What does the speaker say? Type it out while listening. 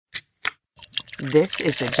This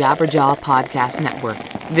is the Jabberjaw Podcast Network.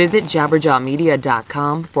 Visit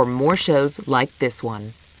jabberjawmedia.com for more shows like this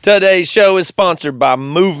one. Today's show is sponsored by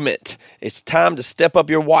Movement. It's time to step up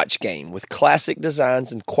your watch game with classic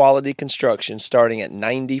designs and quality construction starting at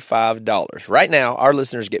 $95. Right now, our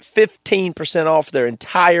listeners get 15% off their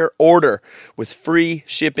entire order with free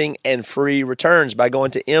shipping and free returns by going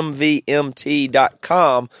to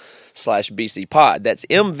mvmt.com/bcpod. That's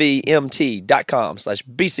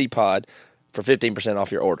mvmt.com/bcpod for 15%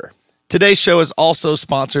 off your order. Today's show is also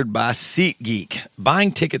sponsored by SeatGeek.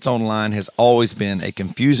 Buying tickets online has always been a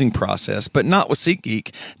confusing process, but not with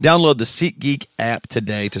SeatGeek. Download the SeatGeek app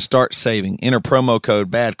today to start saving. Enter promo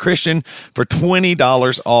code BADCHRISTIAN for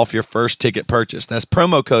 $20 off your first ticket purchase. That's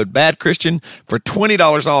promo code BADCHRISTIAN for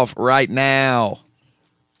 $20 off right now.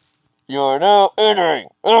 You're now entering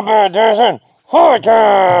a Bad Christian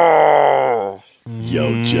podcast.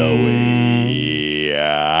 Yo, Joey.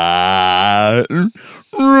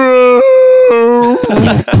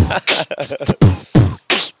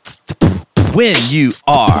 When you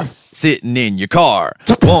are sitting in your car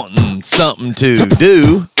wanting something to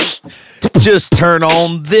do, just turn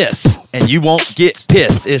on this and you won't get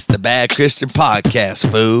pissed. It's the Bad Christian Podcast,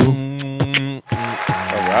 fool. All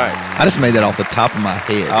right. I just made that off the top of my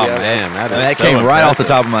head. Oh, man. That came right off the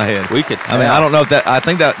top of my head. We could tell. I mean, I don't know if that, I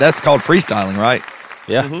think that's called freestyling, right?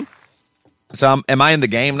 Yeah. Mm-hmm. So am I in the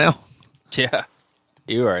game now? Yeah.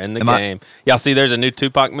 You are in the game. Y'all see there's a new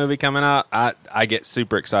Tupac movie coming out? I get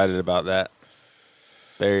super excited about that.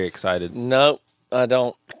 Very excited. No, I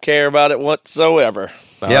don't care about it whatsoever.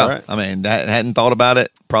 Yeah. Right. I mean, hadn't thought about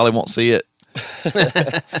it. Probably won't see it.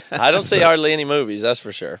 I don't see hardly any movies, that's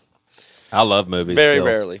for sure. I love movies. Very still.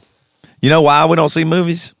 rarely. You know why we don't see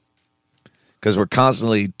movies? Because we're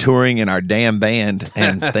constantly touring in our damn band,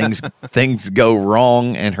 and things go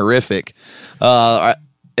wrong and horrific.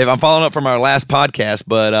 If I'm following up from our last podcast,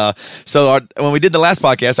 but when we did the last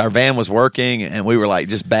podcast, our van was working, and we were like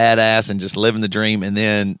just badass and just living the dream. And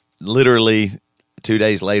then literally 2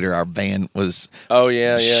 days later, our van was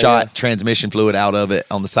shot transmission fluid out of it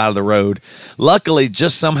on the side of the road. Luckily,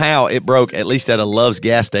 just somehow it broke, at least at a Love's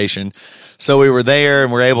gas station. So we were there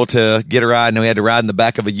and we were able to get a ride, and we had to ride in the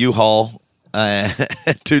back of a U-Haul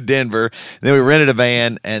to Denver. Then we rented a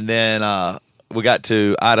van, and then we got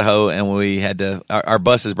to Idaho, and we had to. Our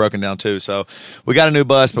bus is broken down too, so we got a new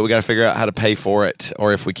bus, but we got to figure out how to pay for it,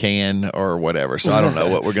 or if we can, or whatever. So I don't know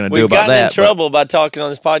what we're going to do about that. We've gotten in trouble by talking on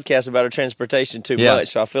this podcast about our transportation too much,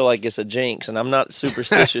 so I feel like it's a jinx, and I'm not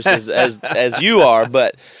superstitious as you are,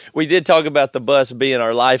 but we did talk about the bus being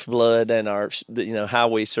our lifeblood and our how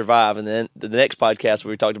we survive, and then the next podcast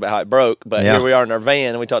we talked about how it broke, but here we are in our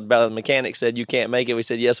van, and we talked about it. The mechanic said you can't make it. We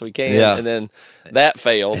said yes we can, and then that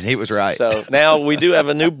failed, and he was right. So now we do have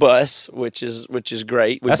a new bus, which is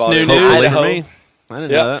great. That's new news for me. I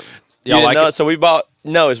didn't know that. Y'all like it? So we bought.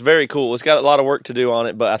 No, it's very cool. It's got a lot of work to do on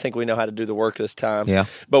it, but I think we know how to do the work this time. Yeah.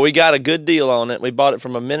 But we got a good deal on it. We bought it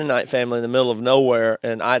from a Mennonite family in the middle of nowhere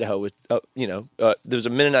in Idaho. With there was a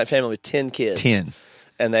Mennonite family with 10 kids. 10.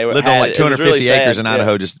 And they lived on like 250 acres in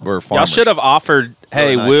Idaho. Just were farmers. Y'all should have offered,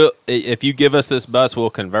 hey, nice. if you give us this bus, we'll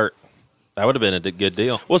convert. That would have been a good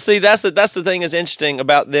deal. Well, see, that's the thing that's interesting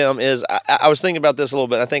about them is I was thinking about this a little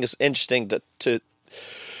bit. I think it's interesting to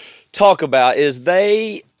talk about is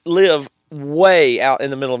they live way out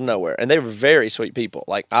in the middle of nowhere, and they're very sweet people.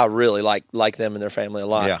 Like I really like them and their family a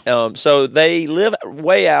lot. Yeah. So they live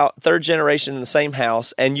way out, third generation in the same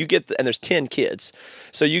house, and and there's 10 kids,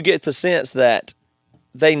 so you get the sense that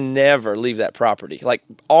they never leave that property. Like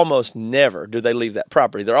almost never do they leave that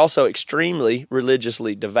property. They're also extremely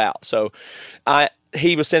religiously devout. So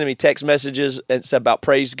he was sending me text messages and said about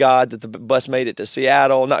praise God that the bus made it to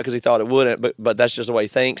Seattle, not because he thought it wouldn't, but that's just the way he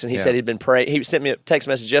thinks. And he said he'd been praying. He sent me a text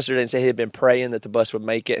message yesterday and said he had been praying that the bus would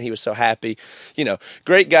make it, and he was so happy.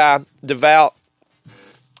 Great guy, devout.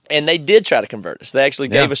 And they did try to convert us. They actually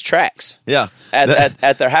gave us tracts. Yeah.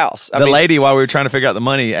 At their house. The lady, while we were trying to figure out the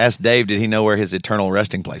money, asked Dave, did he know where his eternal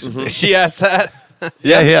resting place would be? She asked that.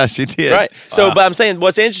 Yeah, she did. Right. So, but I'm saying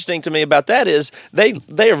what's interesting to me about that is they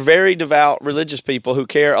are very devout religious people who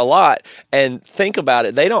care a lot. And think about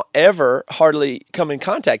it, they don't ever hardly come in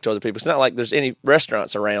contact with other people. It's not like there's any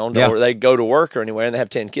restaurants around or they go to work or anywhere, and they have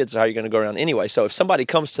 10 kids, so how are you going to go around anyway? So if somebody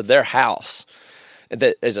comes to their house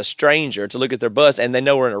that is a stranger to look at their bus and they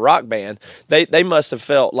know we're in a rock band, they must have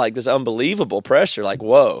felt like this unbelievable pressure, like,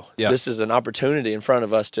 whoa, this is an opportunity in front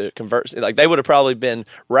of us to convert. Like they would have probably been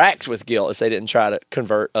racked with guilt if they didn't try to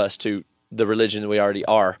convert us to the religion that we already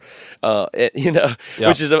are,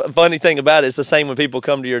 which is a funny thing about it. It's the same when people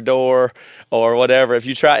come to your door or whatever. If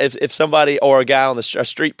you try, if somebody or a guy on a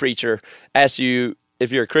street preacher asks you,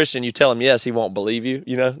 if you're a Christian, you tell him yes, he won't believe you.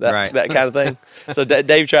 You know, Right. that kind of thing. So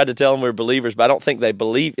Dave tried to tell them we're believers, but I don't think they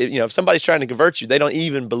believe. You know, if somebody's trying to convert you, they don't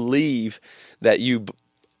even believe that you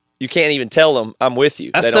can't even tell them I'm with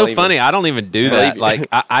you. That's They so don't funny. I don't even do believe that. you. Like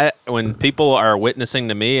I when people are witnessing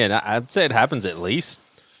to me, and I'd say it happens at least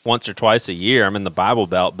once or twice a year. I'm in the Bible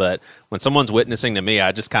Belt, but when someone's witnessing to me,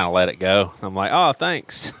 I just kind of let it go. I'm like, oh,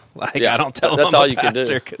 thanks. Like Yeah, I don't tell them that's I'm all a you can do.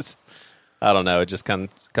 pastor because I don't know. It just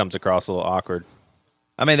comes across a little awkward.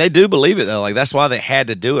 I mean, they do believe it though. Like that's why they had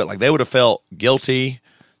to do it. Like they would have felt guilty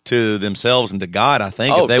to themselves and to God, I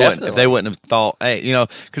think, Oh, if they wouldn't have thought, hey, you know,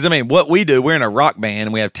 because I mean, what we do, we're in a rock band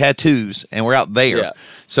and we have tattoos and we're out there, Yeah.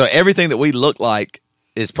 so everything that we look like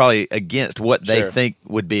is probably against what they Sure. think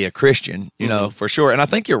would be a Christian, you know, for sure. And I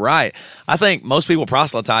think you're right. I think most people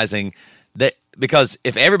proselytizing that. Because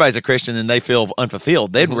if everybody's a Christian and they feel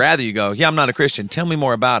unfulfilled, they'd rather you go, yeah, I'm not a Christian. Tell me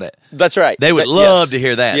more about it. That's right. They would love to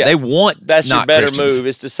hear that. Yeah. They want that's your not better Christians. move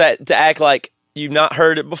is to act like you've not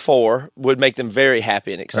heard it before would make them very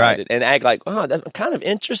happy and excited, and act like, oh, I'm kind of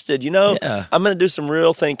interested. You know, Yeah. I'm going to do some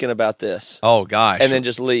real thinking about this. Oh, gosh. And then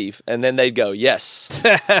just leave, and then they'd go, yes.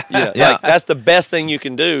 You know, Yeah. like, that's the best thing you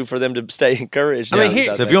can do for them to stay encouraged. I mean,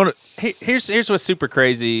 So if you want to, Here's what's super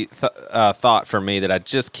crazy thought for me that I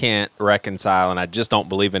just can't reconcile and I just don't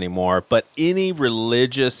believe anymore. But any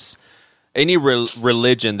religion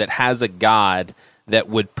that has a God that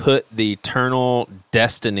would put the eternal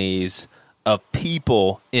destinies of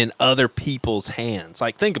people in other people's hands.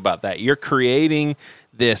 Like, think about that. You're creating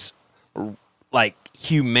this like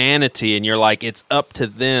humanity, and you're like, it's up to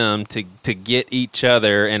them to get each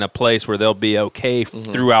other in a place where they'll be okay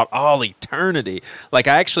throughout all eternity. Like,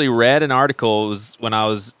 I actually read an article, it was when I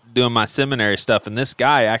was doing my seminary stuff, and this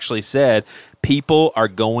guy actually said people are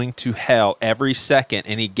going to hell every second,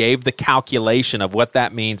 and he gave the calculation of what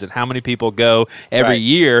that means and how many people go every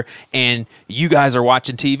year, and you guys are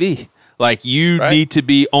watching TV. Like, you need to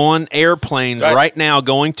be on airplanes right now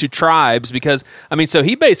going to tribes because, I mean, so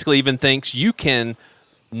he basically even thinks you can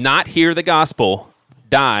not hear the gospel,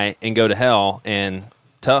 die, and go to hell, and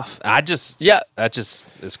tough. That just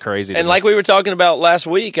is crazy. And like we were talking about last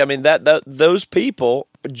week, I mean, that those people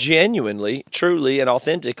genuinely, truly, and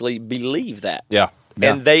authentically believe that. Yeah.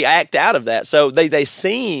 And they act out of that. So they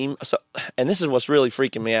seem, so, and this is what's really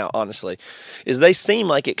freaking me out, honestly, is they seem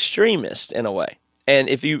like extremists in a way. And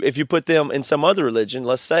if you put them in some other religion,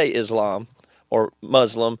 let's say Islam or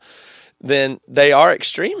Muslim, then they are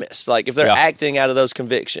extremists. Like if they're acting out of those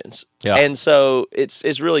convictions. Yeah. And so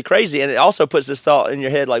it's really crazy. And it also puts this thought in your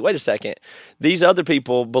head like, wait a second, these other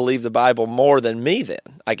people believe the Bible more than me then,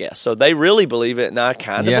 I guess. So they really believe it and I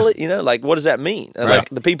kind of believe, you know, like what does that mean? Right. Like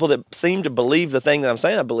the people that seem to believe the thing that I'm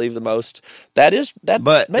saying I believe the most, that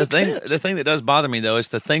but makes sense. The thing that does bother me though is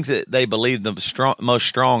the things that they believe most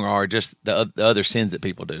strong are just the other sins that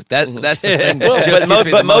people do. That's the thing.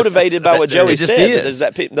 But motivated by what Joey just said, is.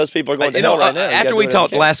 those people are going to hell right now. After we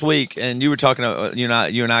talked last week, and you were talking, you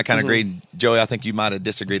and I kind of agreed, Joey. I think you might have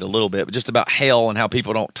disagreed a little bit, but just about hell and how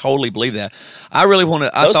people don't totally believe that. I really want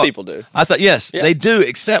to. Those people do. I thought yes, they do,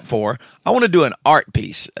 except for I want to do an art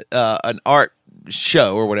piece, an art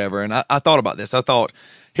show or whatever. And I thought about this. I thought,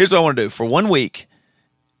 here's what I want to do for 1 week.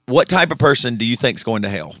 What type of person do you think is going to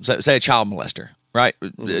hell? Say a child molester. Right?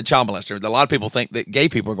 A child molester. A lot of people think that gay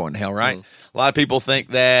people are going to hell, right? A lot of people think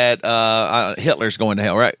that Hitler's going to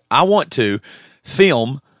hell, right? I want to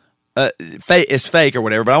film, it's fake or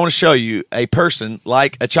whatever, but I want to show you a person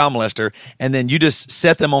like a child molester, and then you just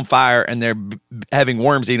set them on fire, and they're having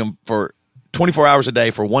worms eat them for 24 hours a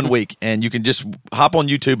day for 1 week, and you can just hop on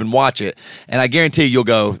YouTube and watch it, and I guarantee you'll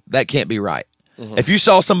go, that can't be right. If you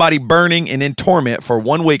saw somebody burning and in torment for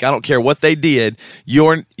 1 week, I don't care what they did,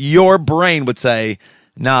 your brain would say,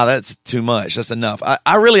 nah, that's too much. That's enough.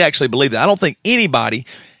 I really actually believe that. I don't think anybody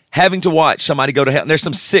having to watch somebody go to hell. And there's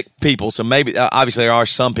some sick people, so maybe obviously there are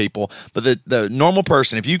some people, but the normal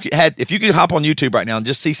person, if you could hop on YouTube right now and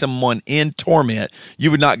just see someone in torment, you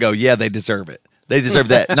would not go, yeah, they deserve it. They deserve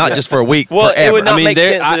that, not just for a week, well, forever. it would not make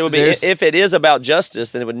sense that it would be, if it is about justice,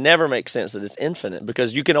 then it would never make sense that it's infinite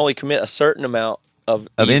because you can only commit a certain amount of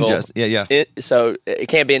evil. Injustice. Yeah. So it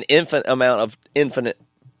can't be an infinite amount of infinite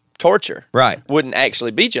torture. Right. Wouldn't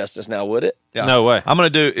actually be justice now, would it? Yeah. No way. I'm gonna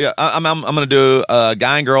do. I'm gonna do a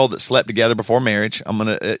guy and girl that slept together before marriage. I'm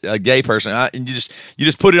gonna a gay person, and you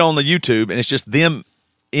just put it on the YouTube, and it's just them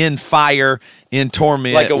in fire, in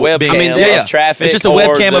torment, like a webcam of traffic. It's just a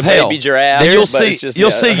webcam of hell. Baby giraffe. You'll see. You'll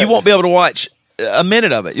see. You won't be able to watch a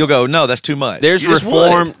minute of it. You'll go, no, that's too much. There's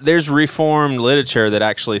reformed literature that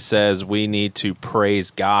actually says we need to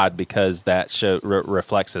praise God because that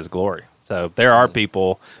reflects His glory. So there are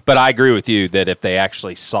people, but I agree with you that if they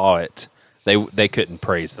actually saw it, they couldn't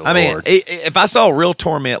praise the I mean, Lord. if I saw real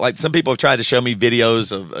torment, like some people have tried to show me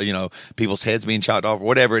videos of people's heads being chopped off, or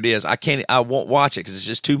whatever it is, I won't watch it because it's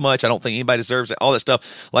just too much. I don't think anybody deserves it. All that stuff,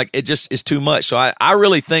 like it just is too much. So I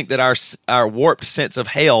really think that our warped sense of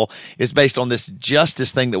hell is based on this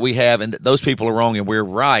justice thing that we have, and that those people are wrong and we're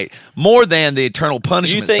right, more than the eternal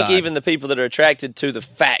punishment. You think side. even the people that are attracted to the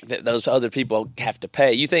fact that those other people have to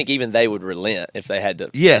pay, you think even they would relent if they had to?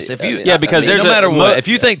 Yes, if you because no there's matter what, if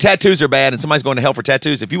you think tattoos are bad and somebody's going to hell for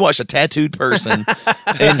tattoos, if you watch a tattooed person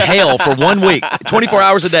in hell for 1 week, 24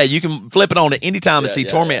 hours a day, you can flip it on at any time and see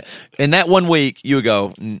torment. In that 1 week, you would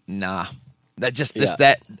go, nah, that just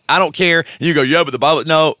that I don't care. You go, yeah, but the Bible,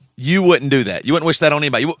 no, you wouldn't do that. You wouldn't wish that on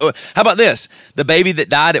anybody. How about this? The baby that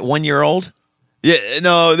died at 1 year old. Yeah,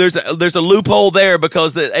 no, there's a loophole there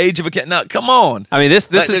because the age of a kid. No, come on. I mean,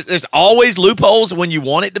 there's always loopholes when you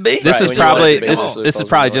want it to be. This is probably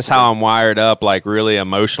just how I'm wired up, like really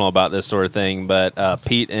emotional about this sort of thing. But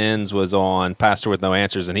Pete Enns was on Pastor with No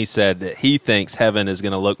Answers, and he said that he thinks heaven is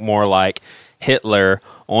going to look more like Hitler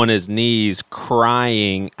on his knees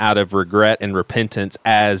crying out of regret and repentance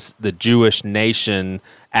as the Jewish nation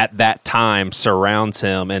at that time surrounds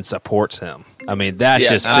him and supports him. I mean, that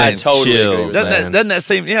just sends chills. Doesn't that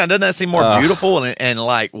seem more beautiful and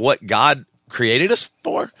like what God created us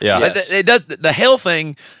for? Yeah. It does. The hell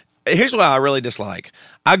thing, here's what I really dislike.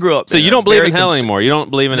 I grew up. So you don't believe in hell anymore? You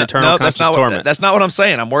don't believe in eternal conscious torment? That's not what I'm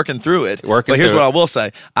saying. I'm working through it. But here's what I will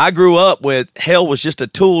say. I grew up with hell was just a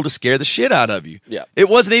tool to scare the shit out of you. Yeah. It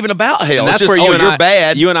wasn't even about hell. And that's it's just, where you're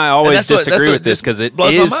bad. You and I always disagree with this because it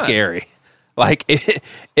is scary. Like,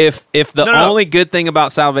 if the only good thing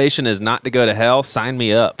about salvation is not to go to hell, sign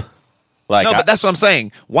me up. Like, but that's what I'm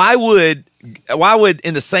saying. Why would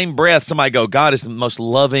in the same breath somebody go, God is the most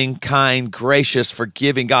loving, kind, gracious,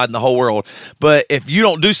 forgiving God in the whole world, but if you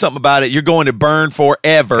don't do something about it, you're going to burn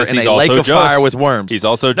forever in a lake of fire with worms. He's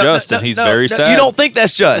also just, and he's very sad. You don't think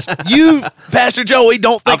that's just. You, Pastor Joey,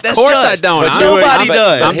 don't think that's just. Of course I don't. But nobody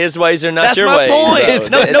does. But his ways are not that's your my ways.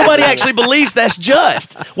 Point. Nobody actually believes that's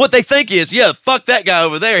just. What they think is, fuck that guy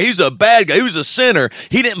over there. He's a bad guy. He was a sinner.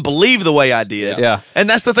 He didn't believe the way I did. Yeah. And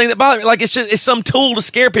that's the thing that bothers me. Like, it's some tool to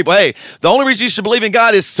scare people. Hey, the only reason you should believe in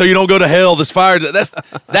God is so you don't go to hell. This fire.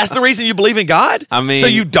 That's the reason you believe in God. I mean, so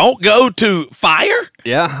you don't go to fire.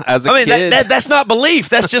 Yeah, as a kid. That's not belief.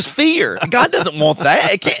 That's just fear. God doesn't want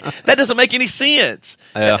that. That doesn't make any sense.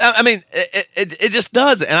 Yeah. I mean, it just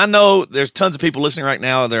doesn't. And I know there's tons of people listening right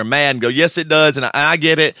now. They're mad and go, yes, it does. And I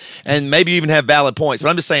get it. And maybe even have valid points. But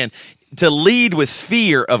I'm just saying, to lead with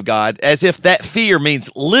fear of God as if that fear means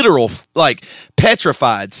literal, like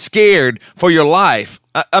petrified, scared for your life.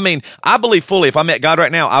 I mean, I believe fully if I met God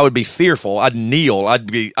right now, I would be fearful. I'd kneel.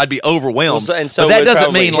 I'd be overwhelmed. Well, so but that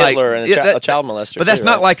doesn't mean Hitler like and a child molester. But that's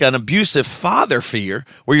not like an abusive father fear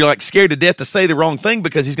where you're like scared to death to say the wrong thing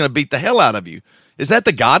because he's going to beat the hell out of you. Is that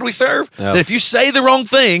the God we serve? Yeah. That if you say the wrong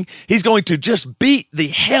thing, he's going to just beat the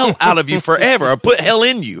hell out of you forever or put hell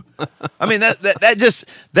in you. I mean,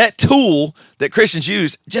 that tool that Christians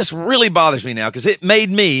use just really bothers me now because it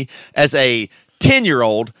made me as a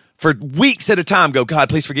 10-year-old for weeks at a time go, God,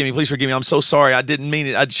 please forgive me. Please forgive me. I'm so sorry. I didn't mean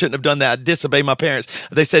it. I shouldn't have done that. I disobeyed my parents.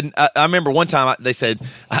 They said, I remember one time they said,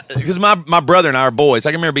 because my brother and I are boys.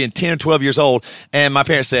 I can remember being 10 or 12 years old, and my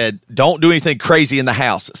parents said, don't do anything crazy in the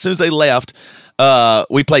house. As soon as they left,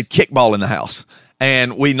 we played kickball in the house.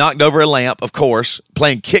 And we knocked over a lamp, of course,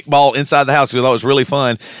 playing kickball inside the house because I thought it was really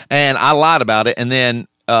fun. And I lied about it. And then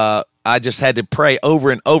I just had to pray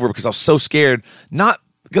over and over because I was so scared, not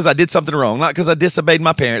because I did something wrong, not because I disobeyed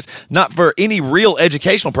my parents, not for any real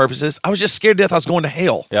educational purposes. I was just scared to death I was going to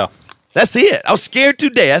hell. Yeah. That's it. I was scared to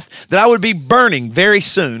death that I would be burning very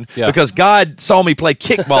soon because God saw me play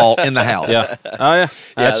kickball in the house. Yeah. Oh yeah.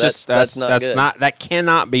 That's not good. That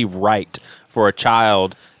cannot be right for a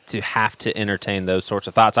child to have to entertain those sorts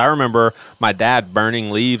of thoughts. I remember my dad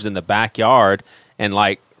burning leaves in the backyard, and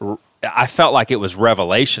like I felt like it was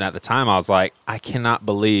revelation at the time. I was like, I cannot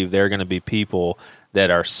believe there are going to be people that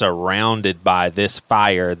are surrounded by this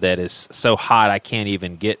fire that is so hot I can't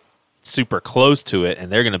even get super close to it, and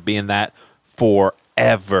they're going to be in that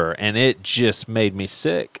forever. And it just made me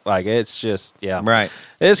sick. Like, it's just, Right.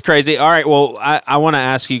 It's crazy. All right, well, I want to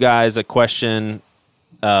ask you guys a question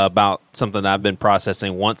about something I've been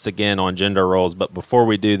processing once again on gender roles. But before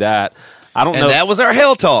we do that, I don't know. And that was our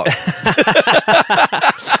hell talk.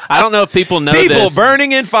 I don't know if people know People this.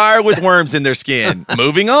 burning in fire with worms in their skin.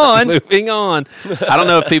 Moving on. Moving on. I don't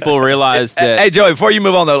know if people realize that. Hey, Joey, before you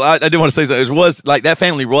move on, though, I did want to say something. It was like that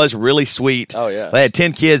family was really sweet. Oh, yeah. They had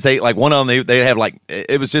 10 kids. They like one of them, they have like,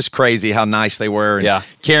 it was just crazy how nice they were and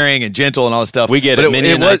caring and gentle and all this stuff. We get it.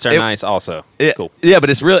 Mennonites are nice also. Cool. Yeah, but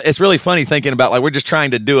it's really funny thinking about like we're just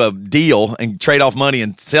trying to do a deal and trade off money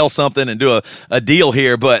and sell something and do a deal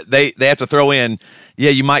here, but they have to throw in, yeah,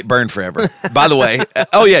 you might burn forever. By the way,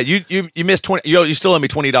 oh yeah, you missed 20. You still owe me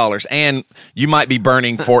 $20, and you might be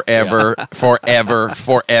burning forever,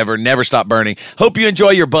 forever. Never stop burning. Hope you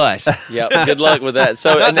enjoy your bus. Yeah, good luck with that.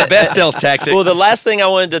 So, Not the best sales tactic. Well, the last thing I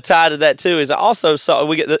wanted to tie to that too is I also saw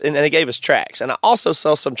and they gave us tracks, and I also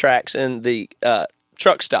saw some tracks in the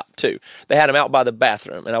truck stop too. They had them out by the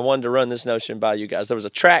bathroom, and I wanted to run this notion by you guys. There was a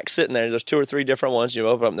track sitting there. There's 2 or 3 different ones. You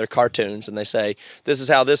open up, they're cartoons, and they say, "This is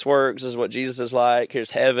how this works. This is what Jesus is like. Here's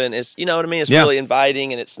heaven." It's, you know what I mean? It's really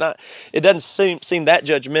inviting, and it's not. It doesn't seem that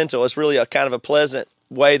judgmental. It's really a kind of a pleasant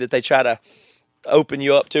way that they try to open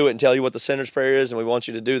you up to it and tell you what the sinner's prayer is, and we want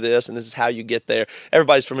you to do this, and this is how you get there.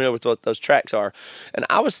 Everybody's familiar with what those tracks are, and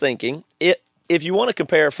I was thinking, if you want to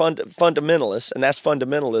compare fundamentalists, and that's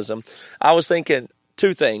fundamentalism, I was thinking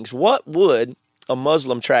 2 things. What would a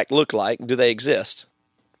Muslim tract look like? Do they exist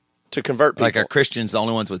to convert people? Like, are Christians the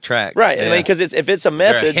only ones with tracks? Right. Yeah. I mean, because if it's a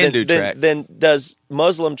method, Hindu tract. then does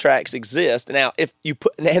Muslim tracts exist? Now, if you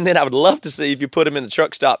put, and then I would love to see if you put them in the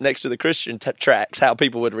truck stop next to the Christian tracts, how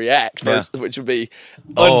people would react first, which would be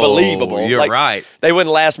unbelievable. You're right. They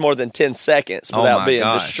wouldn't last more than 10 seconds without being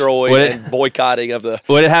destroyed and boycotting of the.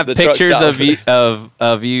 Would it have the pictures truck stop.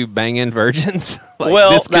 of you banging virgins? Like,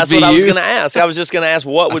 well, this could that's be what I was you? going to ask. I was just going to ask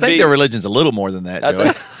what would I think be. their religion's a little more than that,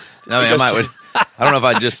 Joey. I don't know if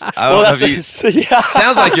I just. I don't Well, know if that's you. yeah.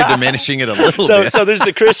 Sounds like you're diminishing it a little So, bit. so there's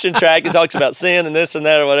the Christian tract. It talks about sin and this and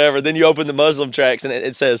that or whatever. Then you open the Muslim tracts and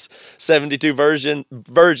it says 72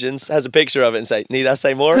 virgins, has a picture of it and say, "Need I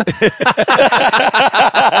say more?"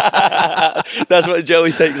 That's what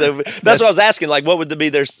Joey thinks. That's what I was asking. Like, what would be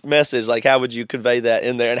their message? Like, how would you convey that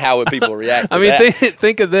in there, and how would people react to I mean, that?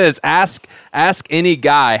 think of this. Ask any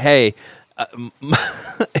guy, hey,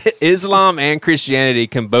 Islam and Christianity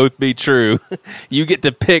can both be true. You get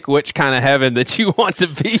to pick which kind of heaven that you want to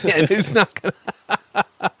be in. Who's not going to?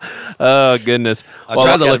 Oh, goodness. I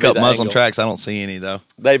tried to look up the Muslim angle. tracks. I don't see any, though.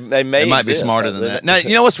 They may It might be exist. smarter than that. Now,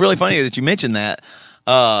 you know what's really funny that you mentioned that?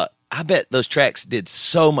 I bet those tracks did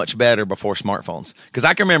so much better before smartphones. Because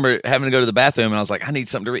I can remember having to go to the bathroom and I was like, I need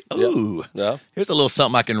something to read. Ooh, Yeah. here's a little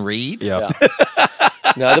something I can read. Yeah.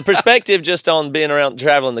 No, the perspective just on being around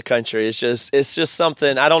traveling the country it's just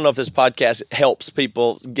something. I don't know if this podcast helps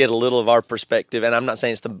people get a little of our perspective, and I'm not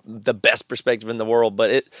saying it's the best perspective in the world,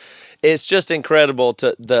 but it's just incredible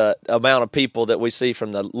to the amount of people that we see,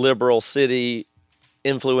 from the liberal city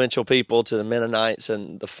influential people to the Mennonites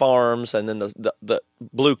and the farms, and then the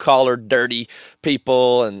blue collar dirty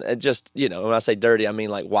people, and it just, you know, when I say dirty, I mean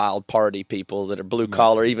like wild party people that are blue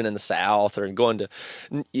collar, even in the South, or going to,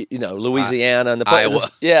 you know, Louisiana and the Iowa.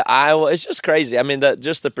 Iowa. It's just crazy. I mean,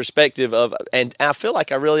 just the perspective of, and I feel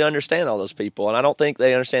like I really understand all those people, and I don't think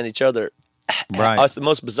they understand each other. Right. It's the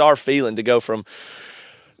most bizarre feeling to go from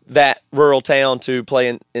that rural town to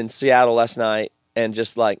playing in Seattle last night. And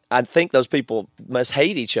just like, I think those people must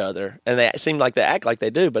hate each other, and they seem like they act like they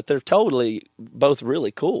do, but they're totally both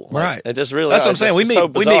really cool. Like, Right. It just really. That's what I'm it's saying.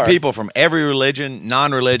 just We meet people from every religion,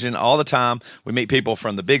 non-religion, all the time. We meet people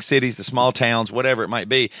from the big cities, the small towns, whatever it might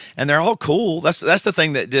be, and they're all cool. That's the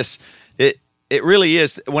thing that just it really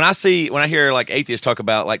is. When I hear like atheists talk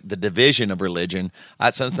about like the division of religion,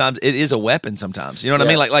 sometimes it is a weapon. Sometimes, you know what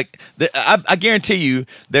I mean. I guarantee you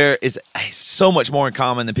there is so much more in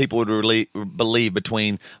common than people would really believe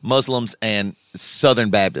between Muslims and Southern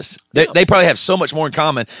Baptists. They probably have so much more in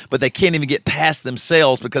common, but they can't even get past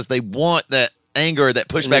themselves because they want that anger, that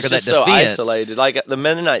pushback, or that just so defense. isolated. Like the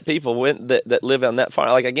Mennonite people that live on that farm.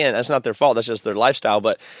 Like, again, that's not their fault. That's just their lifestyle.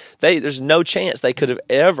 But there's no chance they could have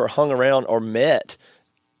ever hung around or met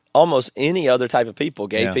almost any other type of people.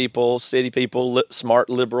 Gay people, city people, smart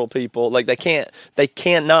liberal people. Like they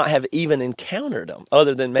cannot have even encountered them,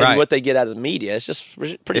 other than maybe what they get out of the media. It's just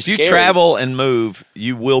pretty If scary. you travel and move,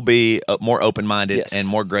 you will be more open-minded and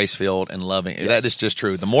more grace-filled and loving. Yes. That is just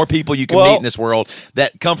true. The more people you can meet in this world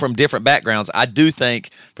that come from different backgrounds, I do think,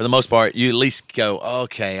 for the most part, you at least go,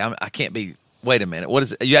 okay, I can't be. Wait a minute. What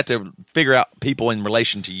is it? You have to figure out people in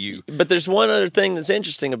relation to you. But there's one other thing that's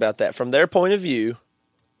interesting about that. From their point of view,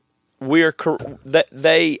 that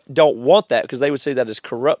they don't want that, because they would see that as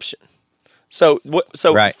corruption. So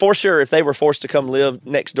Right. for sure, if they were forced to come live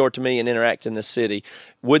next door to me and interact in this city,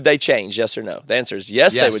 would they change? Yes or no? The answer is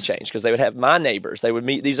yes. They would change because they would have my neighbors. They would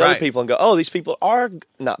meet these other Right. people and go, oh, these people are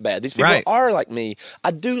not bad. These people Right. are like me.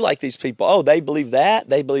 I do like these people. Oh, they believe that.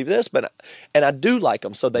 They believe this. And I do like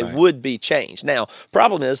them. So they would be changed. Now,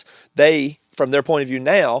 problem is they, from their point of view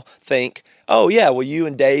now, think, oh, yeah, well, you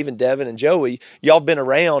and Dave and Devin and Joey, y'all been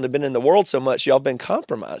around and been in the world so much, y'all been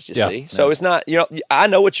compromised, you see? So it's not, I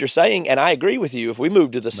know what you're saying, and I agree with you. If we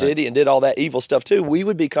moved to the city and did all that evil stuff too, we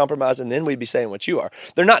would be compromised, and then we'd be saying what you are.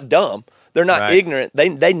 They're not dumb. They're not ignorant.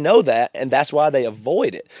 They know that, and that's why they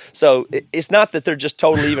avoid it. So it's not that they're just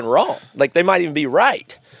totally even wrong. Like, they might even be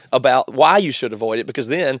right about why you should avoid it, because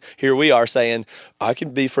then here we are saying, I can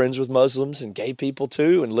be friends with Muslims and gay people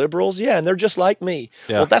too and liberals, and they're just like me.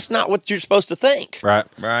 Yeah. Well, that's not what you're supposed to think. Right.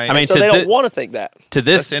 Right. I mean, so they don't want to think that. To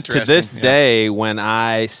this interesting. day, when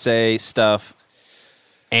I say stuff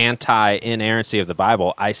anti-inerrancy of the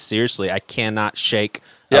Bible, I cannot shake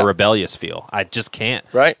a rebellious feel. I just can't.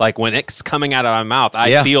 Right. Like, when it's coming out of my mouth,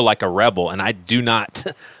 I feel like a rebel, and I do not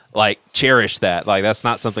cherish that. Like, that's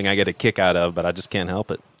not something I get a kick out of, but I just can't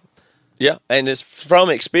help it. Yeah, and it's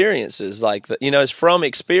from experiences it's from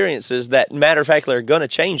experiences that, matter of fact, are going to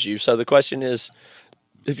change you. So the question is,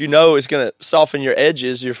 if you know it's going to soften your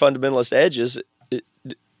edges, your fundamentalist edges,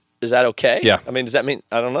 is that okay? Yeah. I mean, does that mean,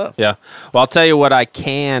 I don't know. Yeah. Well, I'll tell you what I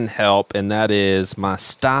can help, and that is my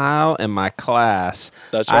style and my class.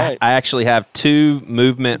 That's right. I actually have 2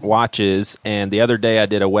 movement watches, and the other day I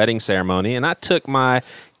did a wedding ceremony, and I took my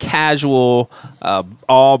casual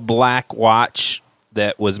all black watch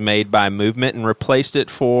that was made by Movement and replaced it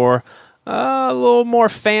for a little more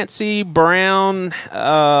fancy brown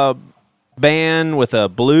band with a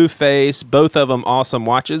blue face. Both of them awesome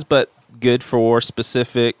watches, but good for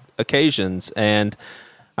specific occasions. And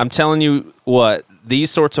I'm telling you what,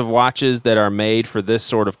 these sorts of watches that are made for this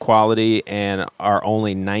sort of quality and are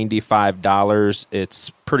only $95,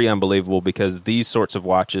 it's pretty unbelievable, because these sorts of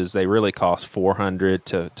watches, they really cost $400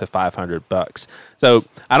 to $500. So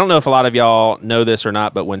I don't know if a lot of y'all know this or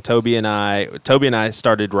not, but when Toby and I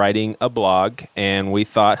started writing a blog, and we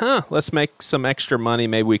thought, let's make some extra money.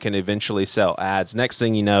 Maybe we can eventually sell ads. Next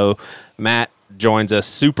thing you know, Matt joins us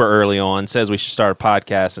super early on, says we should start a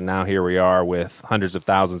podcast, and now here we are with hundreds of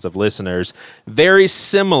thousands of listeners. Very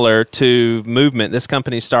similar to Movement. This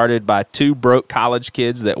company started by 2 broke college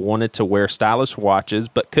kids that wanted to wear stylish watches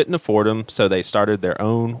but couldn't afford them, so they started their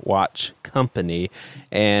own watch company.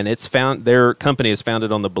 And their company is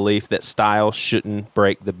founded on the belief that style shouldn't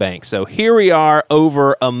break the bank. So here we are,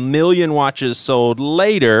 over 1 million watches sold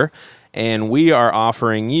later, and we are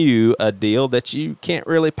offering you a deal that you can't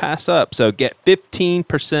really pass up. So get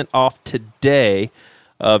 15% off today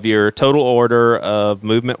of your total order of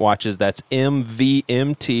Movement watches. That's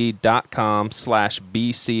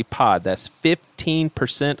mvmt.com/bcpod. That's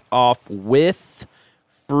 15% off with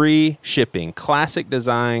free shipping. Classic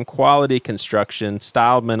design, quality construction,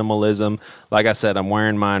 style minimalism. Like I said, I'm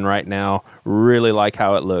wearing mine right now. Really like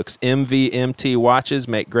how it looks. MVMT watches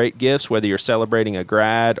make great gifts, whether you're celebrating a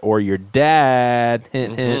grad or your dad.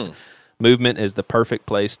 Hint, hint. Movement is the perfect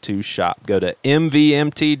place to shop. Go to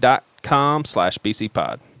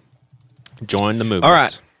mvmt.com/bcpod. Join the movement. All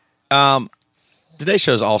right. Today's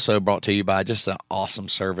show is also brought to you by just an awesome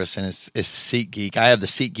service, and it's SeatGeek. I have the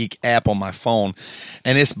SeatGeek app on my phone,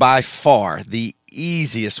 and it's by far the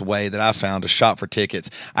easiest way that I found to shop for tickets.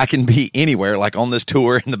 I can be anywhere, like on this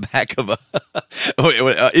tour in the back of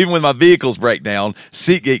even when my vehicles break down,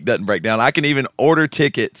 SeatGeek doesn't break down. I can even order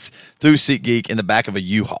tickets through SeatGeek in the back of a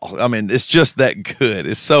U-Haul. I mean, it's just that good.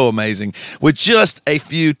 It's so amazing. With just a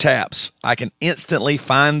few taps, I can instantly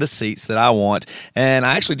find the seats that I want, and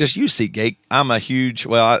I actually just use SeatGeek. I'm a huge,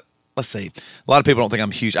 let's see. A lot of people don't think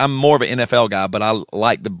I'm huge. I'm more of an NFL guy, but I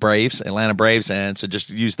like the Braves, Atlanta Braves, and so just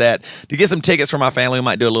use that to get some tickets for my family. We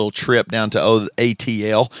might do a little trip down to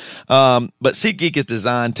ATL. But SeatGeek is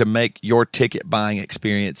designed to make your ticket buying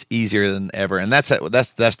experience easier than ever, and that's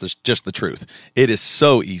just the truth. It is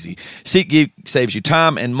so easy. SeatGeek saves you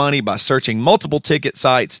time and money by searching multiple ticket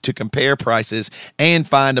sites to compare prices and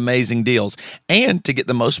find amazing deals. And to get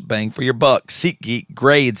the most bang for your buck, SeatGeek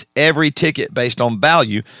grades every ticket based on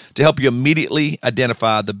value to help you immediately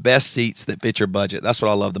identify the best seats that fit your budget. That's what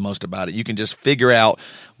I love the most about it. You can just figure out,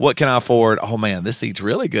 what can I afford? Oh man, this seat's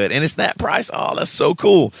really good. And it's that price. Oh, that's so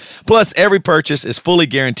cool. Plus, every purchase is fully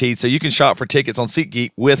guaranteed, so you can shop for tickets on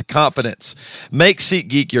SeatGeek with confidence. Make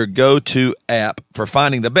SeatGeek your go-to app for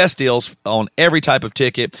finding the best deals on every type of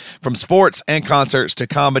ticket, from sports and concerts to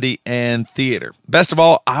comedy and theater. Best of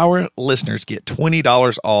all, our listeners get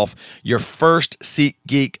 $20 off your first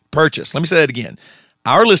SeatGeek purchase. Let me say that again.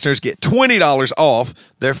 our listeners get $20 off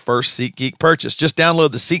their first SeatGeek purchase. Just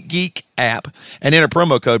download the SeatGeek app and enter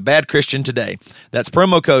promo code BadChristian today. That's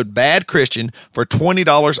promo code BadChristian for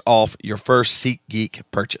 $20 off your first SeatGeek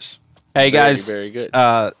purchase. Hey, guys. Very good.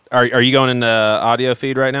 Are you going into audio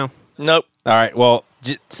feed right now? Nope. All right. Well,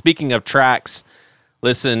 speaking of tracks,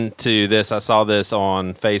 listen to this. I saw this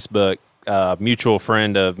on Facebook. Mutual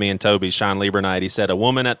friend of me and Toby, Sean Liebernight, he said, a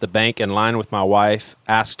woman at the bank in line with my wife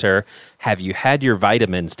asked her, have you had your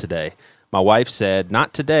vitamins today? My wife said,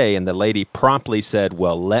 not today, and the lady promptly said,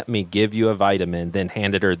 well, let me give you a vitamin, then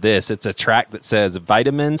handed her this. It's a tract that says,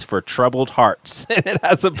 vitamins for troubled hearts, and it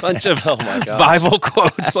has a bunch of Bible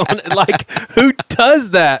quotes on it. Like, who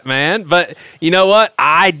does that, man? But you know what?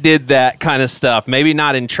 I did that kind of stuff. Maybe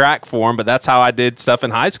not in track form, but that's how I did stuff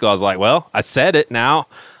in high school. I was like, well, I said it now.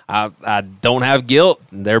 I don't have guilt.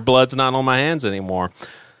 Their blood's not on my hands anymore.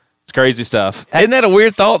 It's crazy stuff. Isn't that a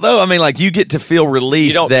weird thought, though? I mean, like, you get to feel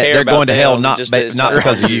relief that they're going to hell, not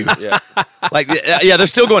because of you. Yeah. Like, yeah, they're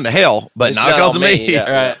still going to hell, but not because of me.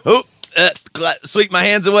 Yeah. Right. Sweep my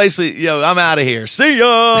hands away. So, I'm out of here. See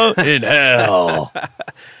ya in hell.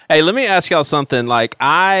 Hey, let me ask y'all something. Like,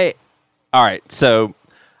 all right, so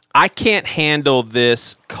I can't handle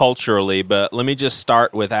this culturally, but let me just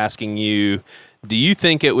start with asking you, do you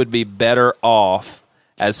think it would be better off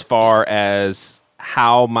as far as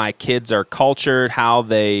how my kids are cultured, how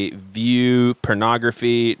they view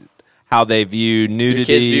pornography, how they view nudity, your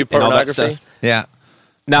kids view and all that pornography? stuff? Yeah.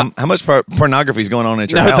 Now, how much pornography is going on at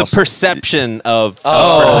your house? The perception of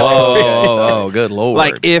pornography. Good Lord.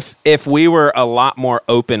 Like if we were a lot more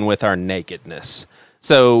open with our nakedness.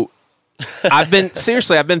 So I've been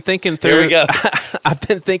thinking through. Here we go. I've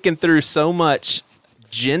been thinking through so much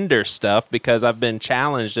gender stuff because I've been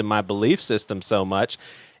challenged in my belief system so much.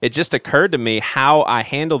 It just occurred to me how I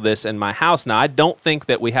handle this in my house. Now, I don't think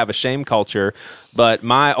that we have a shame culture, but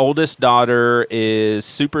my oldest daughter is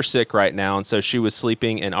super sick right now, and so she was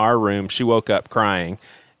sleeping in our room. She woke up crying.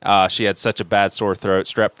 She had such a bad sore throat,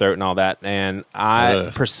 strep throat, and all that. And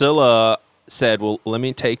Priscilla said, well, let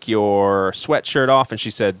me take your sweatshirt off. And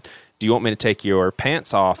she said, do you want me to take your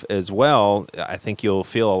pants off as well? I think you'll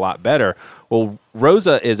feel a lot better. Well,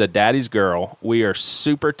 Rosa is a daddy's girl. We are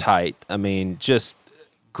super tight. I mean, just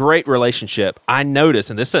great relationship. I noticed,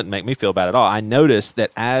 and this doesn't make me feel bad at all, I noticed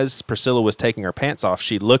that as Priscilla was taking her pants off,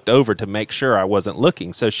 she looked over to make sure I wasn't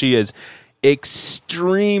looking. So she is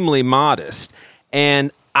extremely modest.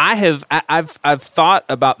 And I've thought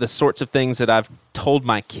about the sorts of things that I've told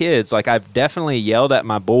my kids. Like, I've definitely yelled at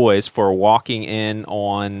my boys for walking in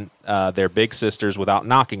on their big sisters without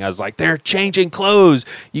knocking. I was like, they're changing clothes.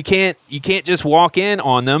 You can't just walk in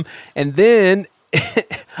on them. And then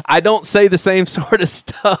I don't say the same sort of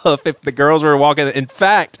stuff if the girls were walking. In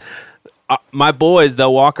fact, my boys,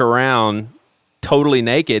 they'll walk around totally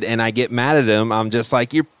naked, and I get mad at them. I'm just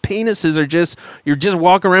like, your penises are you're just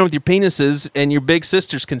walking around with your penises, and your big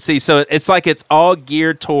sisters can see. So it's like it's all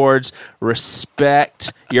geared towards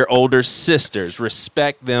respect your older sisters,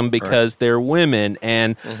 respect them because they're women,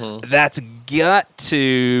 and that's got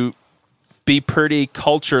to be pretty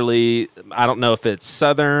culturally, I don't know if it's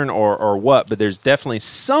Southern or what, but there's definitely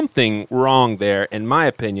something wrong there, in my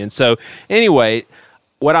opinion. So anyway,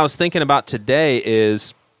 what I was thinking about today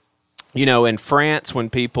is, in France, when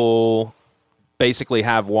people basically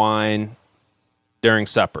have wine during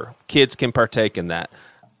supper, kids can partake in that.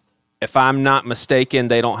 If I'm not mistaken,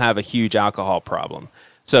 they don't have a huge alcohol problem.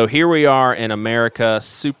 So here we are in America,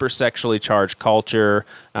 super sexually charged culture.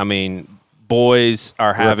 I mean, boys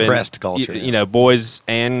are having repressed culture. Boys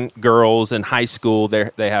and girls in high school, they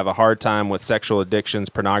have a hard time with sexual addictions,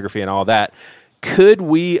 pornography, and all that. Could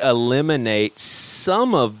we eliminate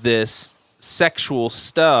some of this sexual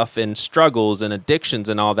stuff and struggles and addictions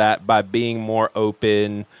and all that by being more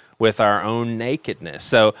open with our own nakedness?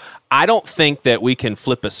 So I don't think that we can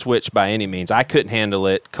flip a switch by any means. I couldn't handle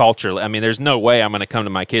it culturally. I mean, there's no way I'm going to come to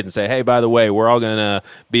my kid and say, hey, by the way, we're all going to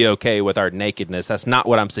be okay with our nakedness. That's not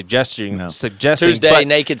what I'm suggesting. Tuesday,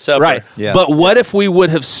 naked supper. Right. Yeah. But what if we would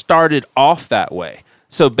have started off that way?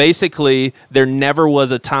 So basically, there never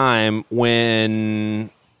was a time when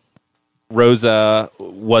Rosa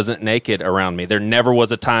wasn't naked around me. There never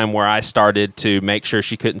was a time where I started to make sure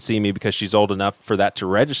she couldn't see me because she's old enough for that to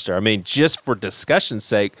register. I mean, just for discussion's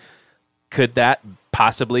sake, could that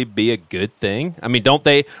possibly be a good thing? I mean,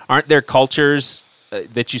 aren't there cultures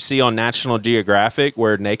that you see on National Geographic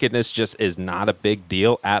where nakedness just is not a big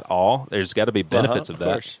deal at all? There's got to be benefits of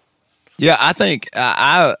that. Course. Yeah, I think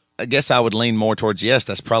I guess I would lean more towards yes.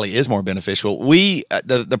 That probably is more beneficial.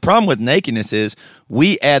 The problem with nakedness is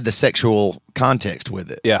we add the sexual context with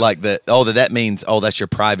it. Yeah. Like that means, that's your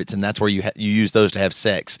privates, and that's where you use those to have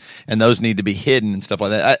sex, and those need to be hidden and stuff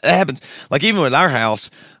like that. That happens. Like even with our house,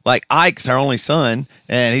 like Ike's our only son,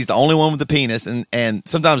 and he's the only one with the penis, and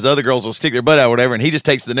sometimes the other girls will stick their butt out or whatever, and he just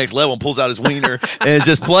takes it to the next level and pulls out his wiener and is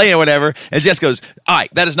just playing or whatever, and Jess goes,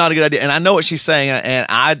 Ike, that is not a good idea. And I know what she's saying, and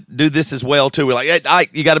I do this as well too. We're like, hey,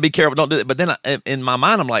 Ike, you got to be careful, don't do it. But then in my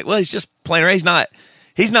mind, I'm like, well, he's just playing around.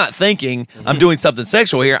 He's not thinking I'm doing something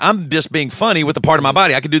sexual here. I'm just being funny with the part of my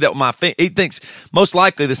body. I could do that with my He thinks most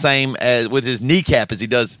likely the same as with his kneecap as he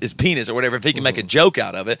does his penis or whatever, if he can make a joke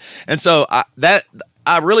out of it. And so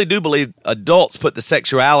I really do believe adults put the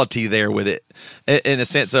sexuality there with it in a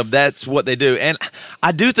sense of that's what they do. And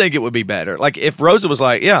I do think it would be better. Like if Rosa was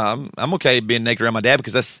like, yeah, I'm okay being naked around my dad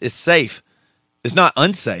because it's safe. It's not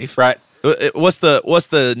unsafe. Right. What's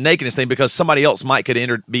the nakedness thing? Because somebody else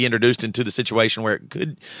could be introduced into the situation where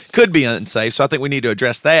it could be unsafe. So I think we need to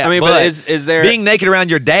address that. I mean, but is there being naked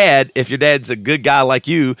around your dad? If your dad's a good guy like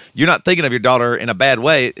you're not thinking of your daughter in a bad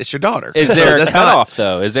way. It's your daughter. Is there a cutoff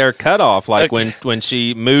though? Is there a cutoff like when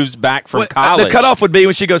she moves back from college? The cutoff would be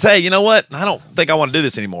when she goes, "Hey, you know what? I don't think I want to do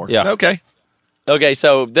this anymore." Yeah. Okay,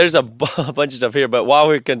 so there's a bunch of stuff here, but while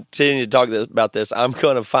we continue to talk about this, I'm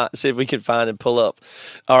going to see if we can find and pull up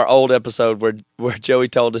our old episode where Joey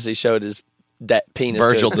told us he showed his penis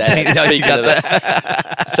Virgil to his dad. Speaking of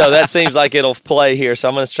that. So that seems like it'll play here, so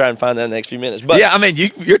I'm going to try and find that in the next few minutes. But yeah, I mean,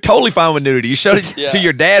 you're totally fine with nudity. You showed it to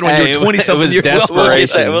your dad when you were 20-something years old.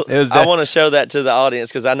 Desperation. I want to show that to the audience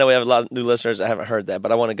because I know we have a lot of new listeners that haven't heard that,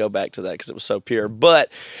 but I want to go back to that because it was so pure.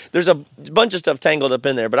 But there's a bunch of stuff tangled up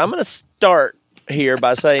in there, but I'm going to start here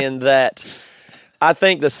by saying that I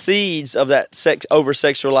think the seeds of that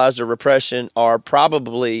over-sexualized or repression are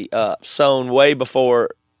probably sown way before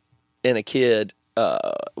in a kid,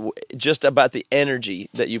 just about the energy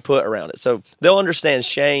that you put around it. So they'll understand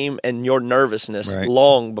shame and your nervousness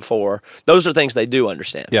long before. Those are things they do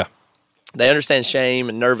understand. Yeah. They understand shame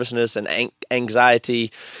and nervousness and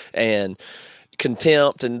anxiety and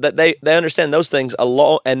contempt, and that they understand those things a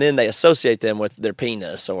lot, and then they associate them with their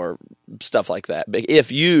penis or stuff like that. But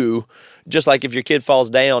if your kid falls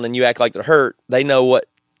down and you act like they're hurt, they know what,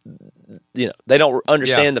 they don't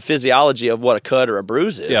understand the physiology of what a cut or a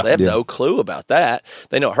bruise is. Yeah. They have no clue about that.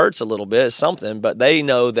 They know it hurts a little bit, it's something, but they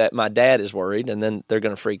know that my dad is worried, and then they're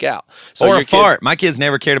going to freak out. So or a fart. My kids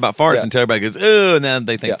never cared about farts until everybody goes, "Oh," and then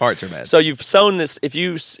they think farts are bad. So you've sown this. If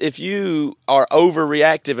you are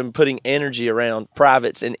overreactive and putting energy around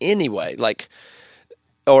privates in any way,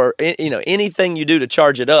 or anything you do to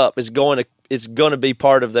charge it up is going to be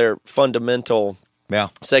part of their fundamental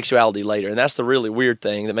sexuality later. And that's the really weird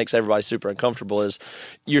thing that makes everybody super uncomfortable is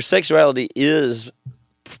your sexuality is,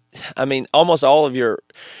 I mean, almost all of you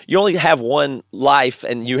only have one life,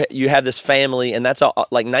 and you have this family, and that's all,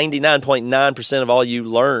 like 99.9% of all you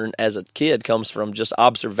learn as a kid comes from just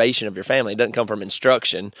observation of your family. It doesn't come from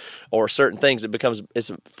instruction or certain things.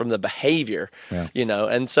 It's from the behavior,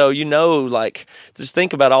 and so, just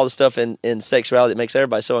think about all the stuff in sexuality that makes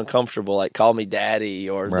everybody so uncomfortable, like call me daddy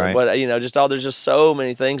or there's just so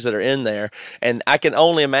many things that are in there. And I can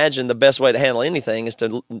only imagine the best way to handle anything is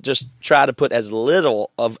to just try to put as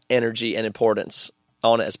little of energy and importance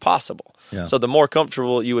on it as possible. Yeah. So the more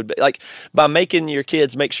comfortable you would be, like by making your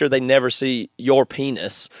kids make sure they never see your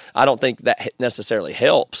penis, I don't think that necessarily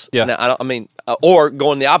helps. Yeah. Now, or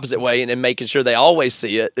going the opposite way and making sure they always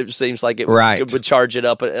see it. It seems like it would charge it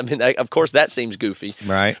up. I mean, of course that seems goofy.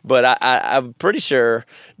 Right. But I'm pretty sure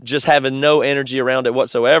just having no energy around it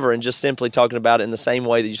whatsoever and just simply talking about it in the same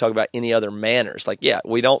way that you talk about any other manners. Like,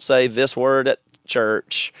 we don't say this word at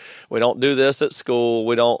church. We don't do this at school.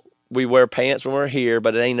 We wear pants when we're here,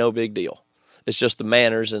 but it ain't no big deal. It's just the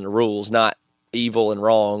manners and the rules, not evil and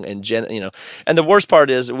wrong and And the worst part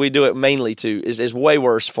is we do it mainly is way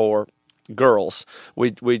worse for girls.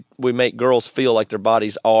 We make girls feel like their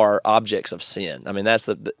bodies are objects of sin. I mean, that's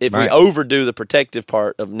if we overdo the protective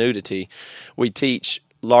part of nudity, we teach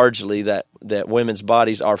largely that women's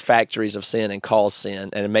bodies are factories of sin and cause sin,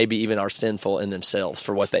 and maybe even are sinful in themselves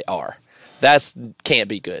for what they are. That can't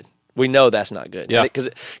be good. We know that's not good. Yeah.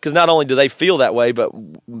 Because not only do they feel that way, but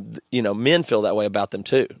men feel that way about them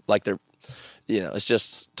too. Like they're, it's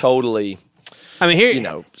just totally. I mean, here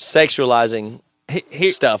sexualizing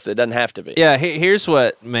stuff that doesn't have to be. Yeah. Here's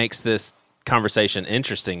what makes this conversation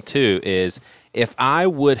interesting too: is if I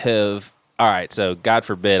would have. All right, so God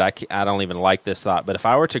forbid, I don't even like this thought, but if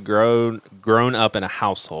I were to grown up in a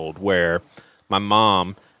household where my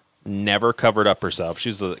mom never covered up herself. She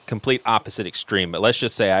was the complete opposite extreme. But let's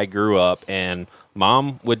just say I grew up and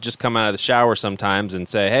Mom would just come out of the shower sometimes and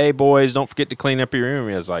say, "Hey, boys, don't forget to clean up your room."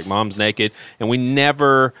 It's like Mom's naked, and we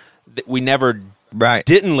never Right.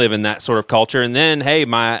 didn't live in that sort of culture. And then, hey,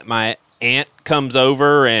 my aunt comes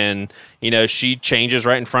over and, she changes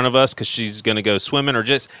right in front of us because she's going to go swimming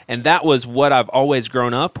and that was what I've always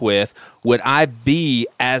grown up with. Would I be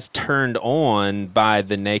as turned on by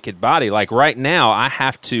the naked body? Like right now, I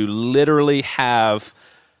have to literally have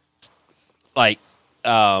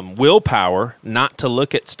willpower not to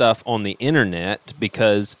look at stuff on the internet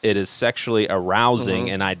because it is sexually arousing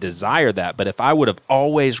and I desire that. But if I would have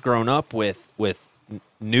always grown up with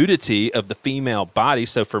nudity of the female body,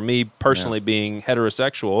 so for me personally being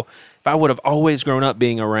heterosexual, if I would have always grown up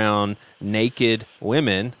being around naked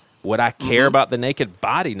women, would I care about the naked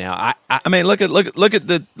body now? I mean, look at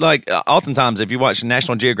the oftentimes if you watch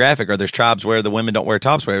National Geographic, or there's tribes where the women don't wear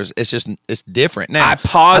tops, where it's different. Now I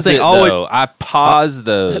pause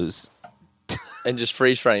those and just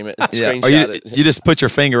freeze frame it, and or screenshot it. you just put your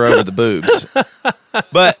finger over the boobs.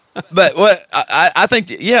 But what I think,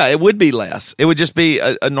 it would be less. It would just be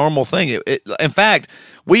a normal thing. In fact,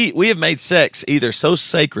 we have made sex either so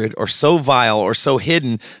sacred or so vile or so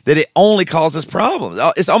hidden that it only causes problems.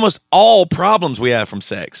 It's almost all problems we have from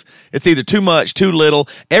sex. It's either too much, too little.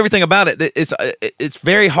 Everything about it. It's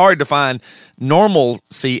very hard to find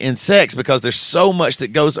normalcy in sex because there's so much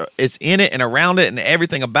that it's in it and around it and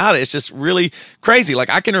everything about it. It's just really crazy. Like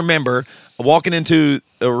I can remember walking into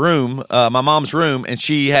a room, my mom's room, and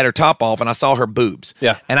she had her top off, and I saw her boobs.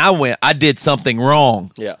 Yeah. And I did something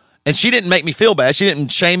wrong. Yeah. And she didn't make me feel bad. She didn't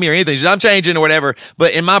shame me or anything. She said, I'm changing or whatever.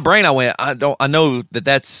 But in my brain, I went, I know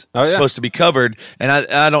that's supposed to be covered. And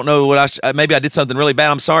I don't know maybe I did something really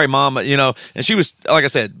bad. I'm sorry, Mom. And she was, like I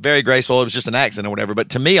said, very graceful. It was just an accident or whatever. But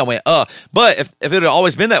to me, I went, but if it had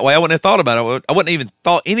always been that way, I wouldn't have thought about it. I wouldn't even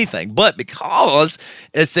thought anything. But because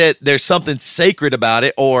it said there's something sacred about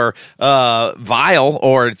it or vile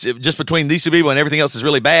or just between these two people and everything else is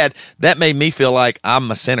really bad, that made me feel like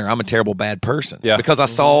I'm a sinner. I'm a terrible, bad person. Yeah. Because I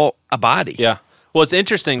saw a body. Yeah. Well, it's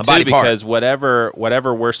interesting too because whatever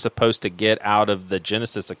we're supposed to get out of the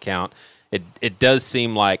Genesis account, it does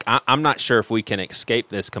seem like I'm not sure if we can escape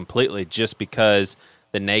this completely just because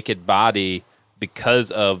the naked body,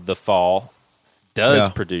 because of the fall, does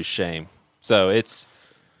produce shame. So it's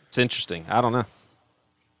interesting. I don't know.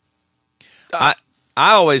 I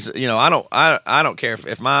always, I don't care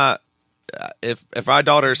if my if our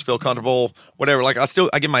daughters feel comfortable, whatever. Like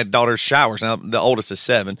I give my daughters showers. Now the oldest is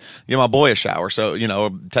 7. Give my boy a shower, so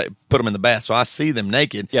put them in the bath, so I see them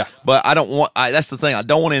naked. Yeah. But I don't want. That's the thing. I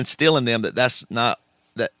don't want to instill in them that's not.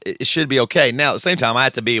 That it should be okay. Now at the same time, I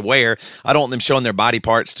have to be aware. I don't want them showing their body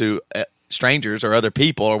parts to strangers or other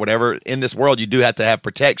people or whatever. In this world, you do have to have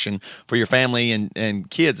protection for your family and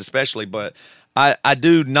kids, especially. But I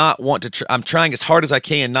do not want to. I'm trying as hard as I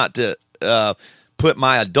can not to put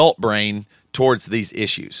my adult brain towards these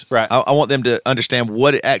issues. Right. I want them to understand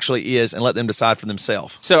what it actually is and let them decide for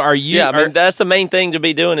themselves. So are you? Yeah, I mean, that's the main thing to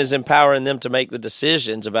be doing is empowering them to make the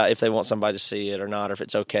decisions about if they want somebody to see it or not, or if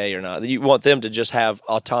it's okay or not. You want them to just have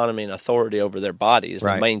autonomy and authority over their body is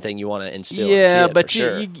the main thing you want to instill. Yeah, in a kid, but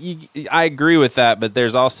sure. I agree with that. But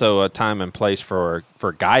there's also a time and place for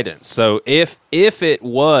guidance. So if it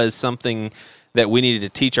was something that we needed to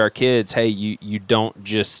teach our kids, hey, you don't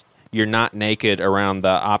just. You're not naked around the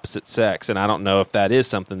opposite sex, and I don't know if that is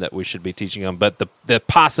something that we should be teaching them. But the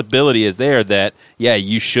possibility is there that,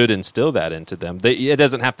 you should instill that into them. It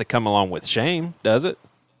doesn't have to come along with shame, does it?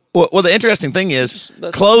 Well, the interesting thing is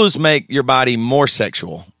clothes make your body more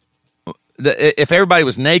sexual. If everybody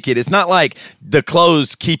was naked, it's not like the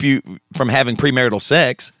clothes keep you from having premarital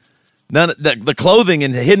sex. The clothing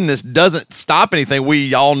and hiddenness doesn't stop anything.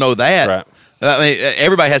 We all know that. Right. I mean,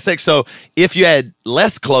 everybody has sex. So if you had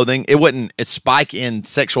less clothing, it wouldn't spike in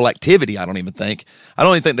sexual activity, I don't even think. I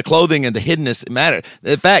don't even think the clothing and the hiddenness matter.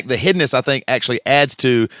 In fact, the hiddenness, I think, actually adds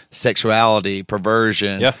to sexuality,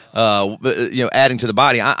 perversion, adding to the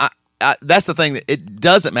body. That's the thing. That it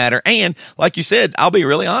doesn't matter. And like you said, I'll be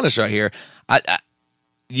really honest right here.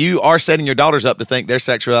 You are setting your daughters up to think their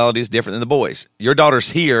sexuality is different than the boys. Your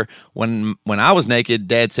daughter's here. When I was naked,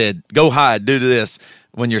 Dad said, go hide, do this.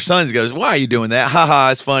 When your son goes, why are you doing that? Ha ha,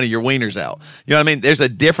 it's funny, your wiener's out. You know what I mean? There's a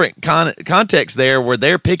different context there where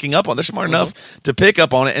they're picking up on. They're smart enough to pick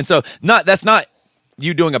up on it. And so that's not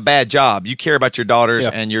you doing a bad job. You care about your daughters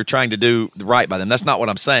and you're trying to do right by them. That's not what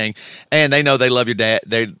I'm saying. And they know they love your dad.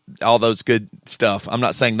 They all those good stuff. I'm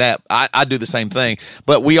not saying that. I do the same thing.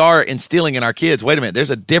 But we are instilling in our kids, wait a minute, there's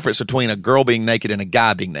a difference between a girl being naked and a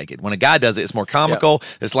guy being naked. When a guy does it, it's more comical.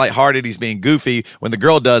 It's lighthearted. He's being goofy. When the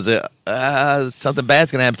girl does it, something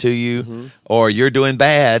bad's going to happen to you or you're doing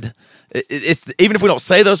bad. It's even if we don't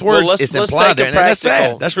say those words, it's implied there, and that's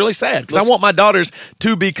sad. That's really sad because I want my daughters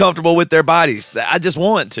to be comfortable with their bodies. I just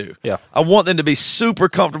want to. Yeah, I want them to be super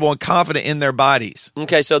comfortable and confident in their bodies.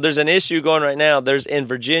 Okay, so there's an issue going right now. There's in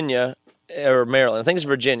Virginia or Maryland. I think it's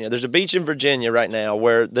Virginia. There's a beach in Virginia right now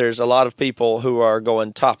where there's a lot of people who are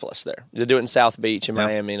going topless there. They do it in South Beach in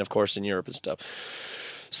Miami and, of course, in Europe and stuff.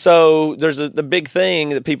 So there's the big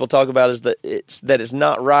thing that people talk about is that it's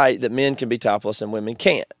not right that men can be topless and women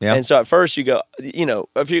can't. Yeah. And so at first you go,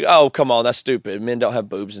 oh, come on, that's stupid. Men don't have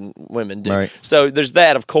boobs and women do. Right. So there's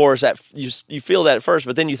that, of course, that you feel that at first,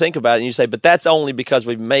 but then you think about it and you say, but that's only because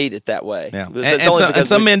we've made it that way. Yeah. And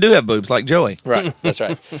some men do have boobs, like Joey. Right, that's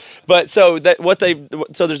right. But so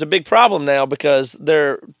there's a big problem now because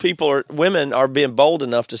women are being bold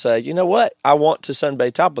enough to say, you know what, I want to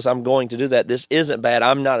sunbathe topless. I'm going to do that. This isn't bad.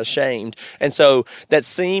 I'm not ashamed. And so that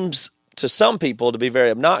seems to some people to be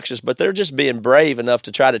very obnoxious, but they're just being brave enough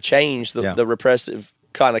to try to change the repressive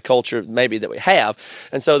kind of culture maybe that we have.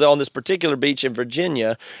 And so on this particular beach in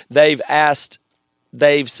Virginia, they've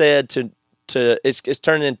said to it's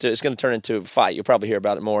going to turn into a fight. You'll probably hear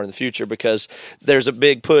about it more in the future because there's a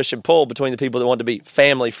big push and pull between the people that want to be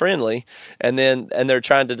family friendly and they're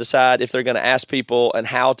trying to decide if they're going to ask people and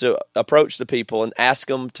how to approach the people and ask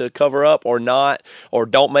them to cover up or not, or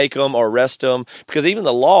don't make them or arrest them, because even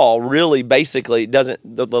the law really basically doesn't.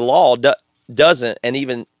 The law doesn't, and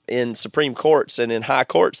even in Supreme Courts and in high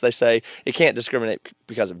courts, they say it can't discriminate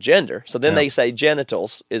because of gender. So then they say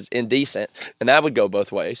genitals is indecent, and that would go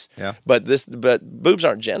both ways. Yeah. But boobs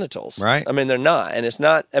aren't genitals, right? I mean, they're not, and it's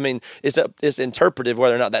not. I mean, it's interpretive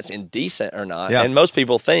whether or not that's indecent or not. Yeah. And most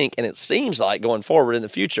people think, and it seems like going forward in the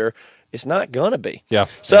future, it's not gonna be. Yeah.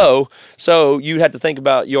 So you have to think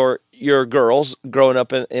about your girls growing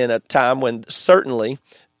up in a time when certainly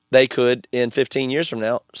they could, in 15 years from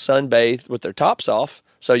now, sunbathe with their tops off.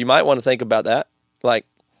 So you might want to think about that, like,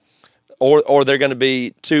 or they're going to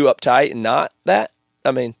be too uptight and not that.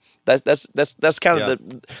 I mean, that's kind of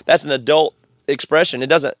that's an adult expression. It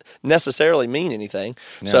doesn't necessarily mean anything.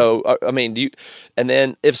 Yeah. So I mean, and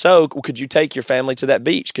then if so, could you take your family to that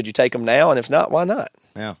beach? Could you take them now? And if not, why not?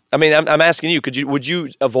 Yeah. I mean, I'm asking you. Would you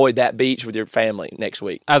avoid that beach with your family next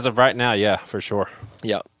week? As of right now, yeah, for sure.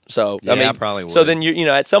 Yeah. So yeah, I mean, I probably would. So then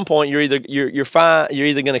at some point you're fine. You're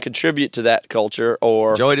either going to contribute to that culture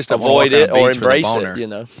or Joey just avoid it or embrace it. You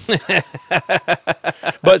know.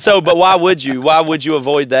 But why would you? Why would you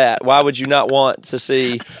avoid that? Why would you not want to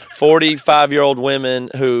see 45-year-old women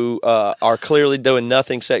who are clearly doing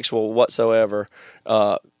nothing sexual whatsoever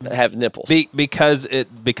have nipples? Because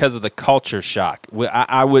of the culture shock.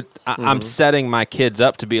 I'm setting my kids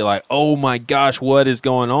up to be like, oh my gosh, what is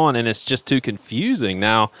going on? And it's just too confusing.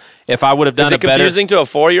 Now, if I would have done is it confusing to a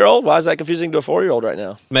 4-year-old? Why is that confusing to a 4-year-old right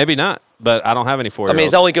now? Maybe not, but I don't have any 4-year-olds. I mean,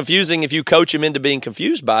 it's only confusing if you coach him into being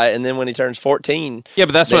confused by it, and then when he turns 14, yeah,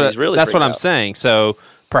 but that's what I'm saying. So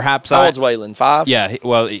perhaps how old's Waylon? 5? Yeah,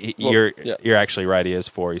 you're actually right. He is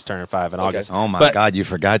 4. He's turning 5 in August. Oh my God, you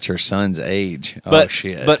forgot your son's age.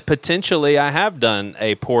 Shit! But potentially, I have done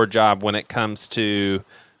a poor job when it comes to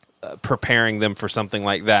preparing them for something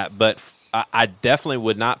like that. But I definitely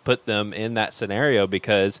would not put them in that scenario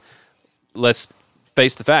because let's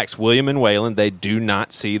face the facts. William and Waylon, they do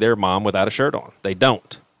not see their mom without a shirt on. They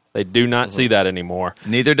don't. They do not see that anymore.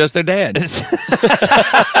 Neither does their dad.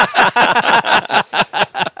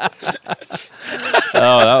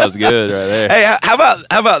 Oh, that was good right there. Hey, how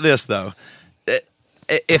about this though?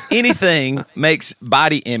 If anything makes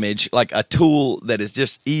body image like a tool that is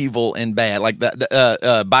just evil and bad, like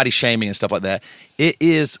the body shaming and stuff like that, it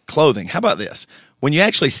is clothing. How about this? When you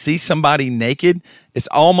actually see somebody naked, it's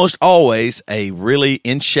almost always a really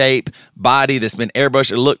in shape body that's been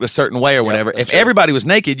airbrushed or looked a certain way or whatever. If everybody was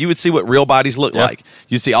naked, you would see what real bodies look like.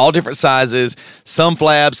 You'd see all different sizes, some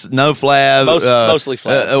flabs, no flabs, mostly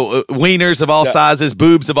flabs, wieners of all sizes,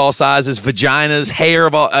 boobs of all sizes, vaginas, hair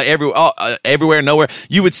of all everywhere, nowhere.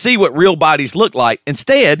 You would see what real bodies look like.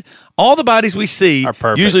 Instead, all the bodies we see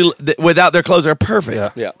are usually without their clothes are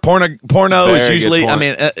perfect. Yeah. Porno is usually, I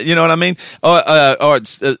mean, you know what I mean? Or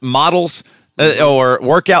it's models. Or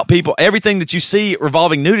workout people, everything that you see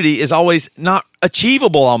revolving nudity is always not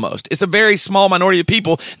achievable almost. It's a very small minority of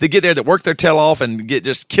people that get there that work their tail off and get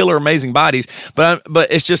just killer amazing bodies, but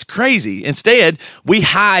it's just crazy. Instead, we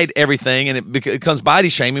hide everything and it becomes body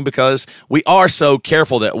shaming because we are so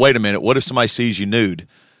careful that, wait a minute, what if somebody sees you nude?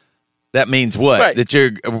 That means what? Right. That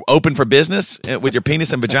you're open for business with your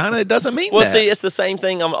penis and vagina? It doesn't mean that. Well, see, it's the same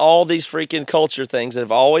thing on all these freaking culture things that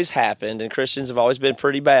have always happened, and Christians have always been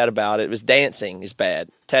pretty bad about it. It was dancing is bad.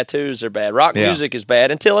 Tattoos are bad. Rock music is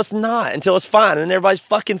bad until it's not, until it's fine, and then everybody's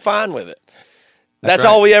fucking fine with it. That's right.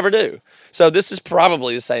 all we ever do. So this is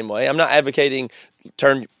probably the same way. I'm not advocating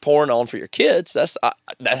turn porn on for your kids.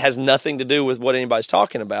 That has nothing to do with what anybody's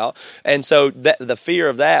talking about. And so the fear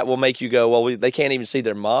of that will make you go, well, they can't even see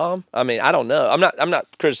their mom. I mean, I don't know. I'm not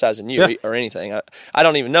criticizing you or anything. I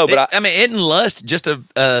don't even know. But isn't lust just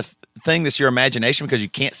a thing that's your imagination because you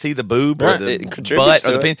can't see the boob or the butt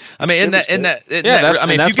or the penis? I mean,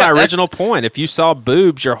 that's my original point. If you saw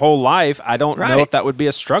boobs your whole life, I don't know if that would be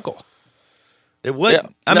a struggle. It would. Yeah.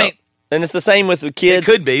 I mean. And it's the same with the kids.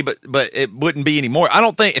 It could be, but it wouldn't be anymore. I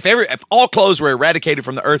don't think if all clothes were eradicated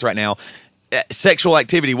from the earth right now, sexual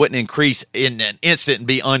activity wouldn't increase in an instant and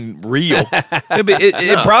be unreal.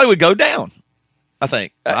 It probably would go down. I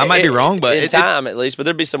think I might be wrong, but in time at least. But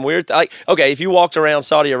there'd be some weird, okay, if you walked around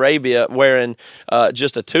Saudi Arabia wearing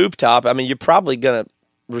just a tube top, I mean, you're probably gonna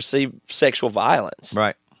receive sexual violence,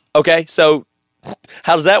 right? Okay, so.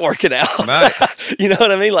 How's that working out? Right. You know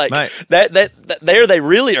what I mean? Like that there they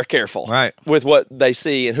really are careful with what they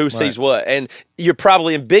see and who sees what. And you're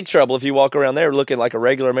probably in big trouble if you walk around there looking like a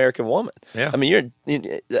regular American woman. Yeah. I mean,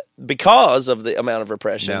 because of the amount of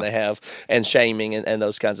repression they have and shaming and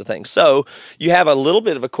those kinds of things. So you have a little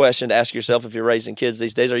bit of a question to ask yourself if you're raising kids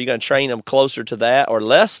these days. Are you going to train them closer to that or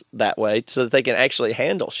less that way so that they can actually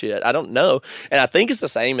handle shit? I don't know. And I think it's the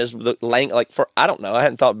same as I don't know. I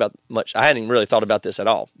hadn't thought about much. I hadn't even really thought about this at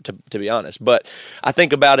all, to be honest. But I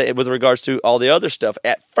think about it with regards to all the other stuff.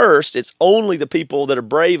 At first, it's only the people that are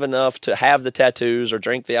brave enough to have the tattoos or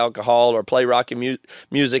drink the alcohol or play rocky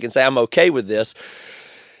music and say, I'm okay with this.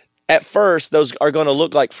 At first, those are going to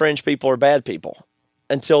look like fringe people or bad people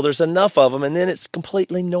until there's enough of them, and then it's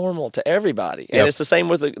completely normal to everybody. And it's the same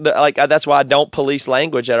with that's why I don't police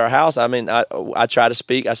language at our house. I mean, I try to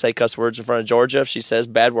speak. I say cuss words in front of Georgia. If she says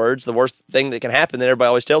bad words, the worst thing that can happen that everybody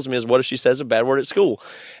always tells me is, what if she says a bad word at school?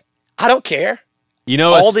 I don't care. You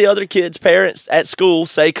know, all the other kids' parents at school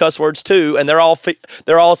say cuss words too, and they're all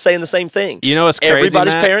saying the same thing. You know what's crazy,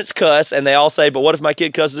 Everybody's Matt? Parents cuss, and they all say, "But what if my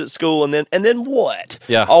kid cusses at school?" And then what?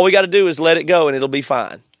 Yeah. All we got to do is let it go, and it'll be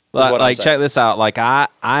fine. Check this out. Like I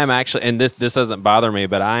am actually, and this doesn't bother me,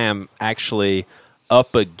 but I am actually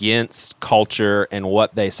up against culture and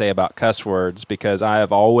what they say about cuss words because I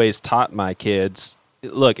have always taught my kids,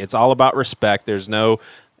 look, it's all about respect. There's no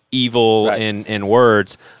evil in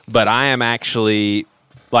words, but I am actually,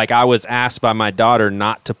 like, I was asked by my daughter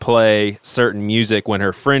not to play certain music when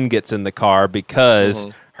her friend gets in the car because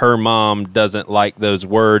her mom doesn't like those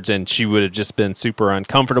words, and she would have just been super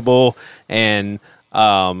uncomfortable. And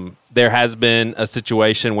there has been a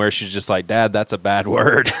situation where she's just like, Dad, that's a bad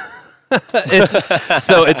word.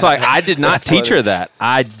 So it's like, I did not teach her that.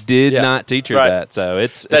 I did not teach her that. So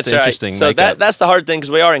it's interesting. So that's the hard thing,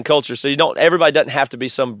 because we are in culture. So everybody doesn't have to be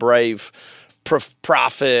some brave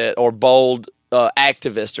prophet or bold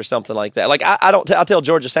activist or something like that. Like I tell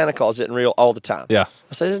Georgia Santa Claus isn't real all the time. Yeah.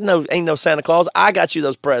 I say, ain't no Santa Claus. I got you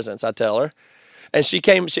those presents, I tell her. And she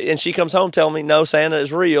comes home telling me, no, Santa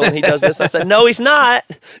is real, and he does this. I said, no, he's not.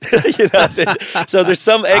 So there's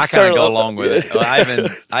some external. I kind of go along with it.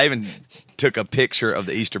 I even took a picture of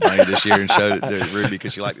the Easter bunny this year and showed it to Ruby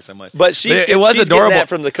because she liked it so much. But she's adorable. Getting that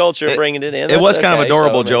from the culture, bringing it in. It was kind of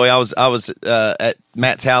adorable, Joey. I was at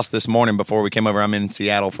Matt's house this morning before we came over. I'm in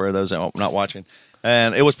Seattle for those that are not watching.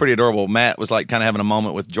 And it was pretty adorable. Matt was like kind of having a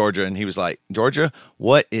moment with Georgia, and he was like, Georgia,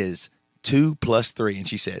 what is 2 + 3? And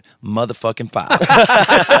she said, motherfucking 5.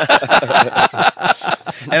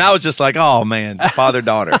 And I was just like, oh man,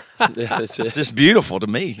 father-daughter. It's just beautiful to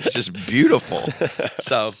me. It's just beautiful.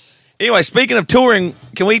 So anyway, speaking of touring,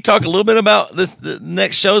 can we talk a little bit about the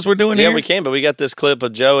next shows we're doing here? Yeah, we can, but we got this clip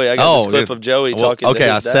of Joey. I got this clip of Joey talking to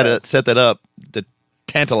his dad. I set that up to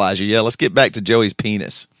tantalize you. Yeah, let's get back to Joey's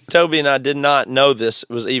penis. Toby and I did not know this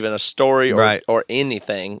was even a story or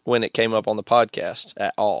anything when it came up on the podcast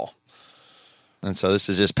at all. And so this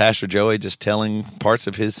is just Pastor Joey just telling parts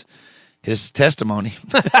of his testimony.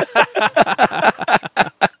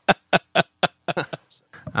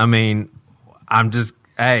 I mean,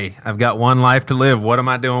 I've got one life to live. What am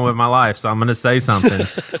I doing with my life? So I'm going to say something.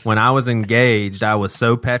 When I was engaged, I was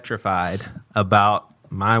so petrified about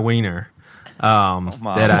my wiener that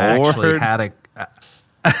I actually had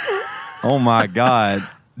oh my God.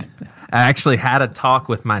 I actually had a talk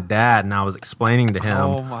with my dad, and I was explaining to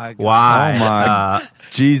him why. Oh my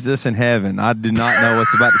Jesus in heaven. I do not know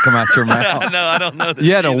what's about to come out your mouth. No, I don't know this.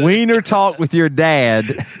 You had a wiener talk with your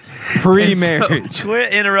dad pre-marriage.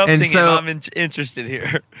 Quit interrupting him. I'm interested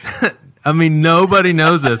here. I mean, nobody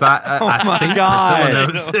knows this. Oh my God.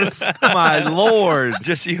 Someone knows this. My Lord.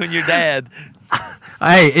 Just you and your dad.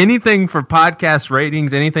 Hey, anything for podcast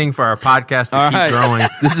ratings, anything for our podcast to keep growing.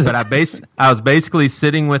 But I was basically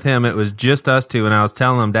sitting with him. It was just us two, and I was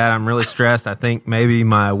telling him, Dad, I'm really stressed. I think maybe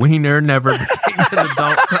my wiener never became an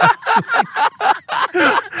adult size.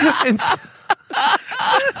 And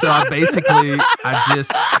so I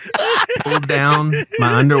just pulled down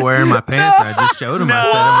my underwear and my pants, and I just showed him.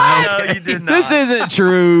 I said, No, you did not. This isn't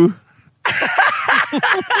true.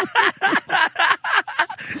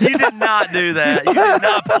 You did not do that. You did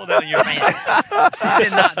not pull down your pants. You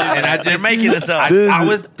did not do that. You're making this up. I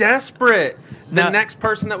was desperate. The next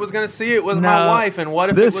person that was going to see it was my wife, and what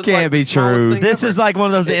if This it was can't like be the smallest true. thing This ever? is like one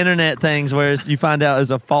of those internet things where you find out it's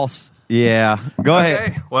a false. Yeah. Go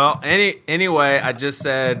ahead. Okay. Well, anyway, I just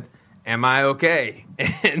said, "Am I okay?"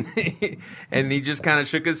 And he just kind of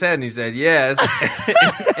shook his head and he said, "Yes."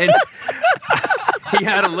 And he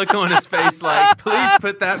had a look on his face like, "Please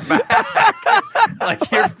put that back."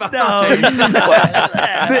 Like you're fine. No,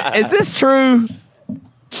 Is this true?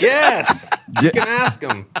 Yes. You can ask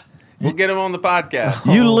him. We'll get him on the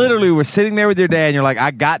podcast. You literally were sitting there with your dad, and you're like,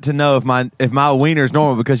 "I got to know if my wiener's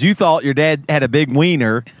normal," because you thought your dad had a big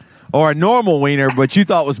wiener or a normal wiener, but you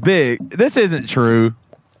thought was big. This isn't true.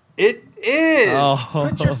 It is. Oh.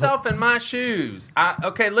 Put yourself in my shoes.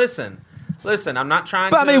 Okay, listen. I'm not trying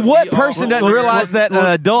But to. I mean, what be all person doesn't over- realize that an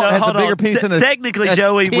adult has a hold bigger on. penis than a Technically, a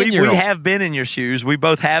Joey, we 10-year-old? have been in your shoes. We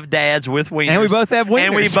both have dads with wieners. And we both have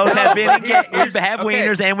And we wieners. both have been No, engaged. We here's- have okay,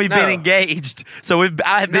 wieners and we've no. been engaged. So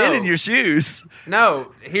I've been No. in your shoes.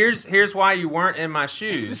 No, here's why you weren't in my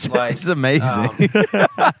shoes. Like, This is amazing.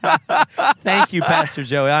 Thank you, Pastor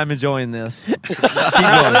Joey. I'm enjoying this.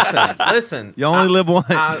 listen. You only live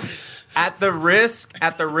once. At the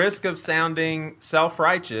risk of sounding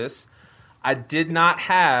self-righteous, I did not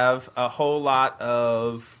have a whole lot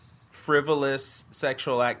of frivolous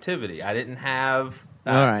sexual activity. I didn't have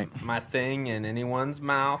All right. my thing in anyone's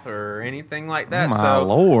mouth or anything like that. My so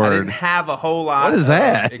Lord. I didn't have a whole lot. What is of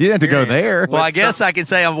that? You didn't have to go experience there. Well, with I guess some- I can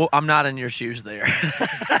say I'm not in your shoes there.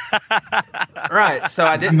 right. So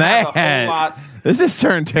I didn't have a Man, whole lot. this has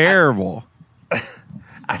turned terrible.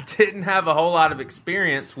 I didn't have a whole lot of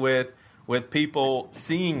experience with people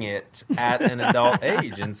seeing it at an adult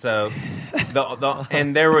age, and so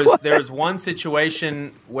there was one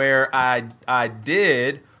situation where I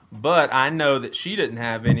did, but I know that she didn't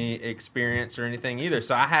have any experience or anything either.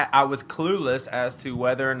 So I was clueless as to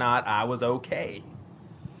whether or not I was okay.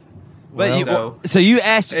 But Well, so you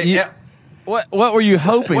asked. Yeah. What were you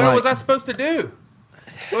hoping? What like, was I supposed to do?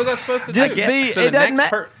 What was I supposed to Just do? be- So it the doesn't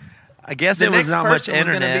next matter. I guess the there was next not much person was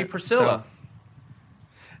internet. going to be Priscilla.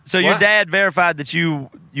 So your What? dad verified that you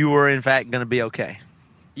were in fact going to be okay.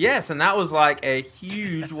 Yes, and that was like a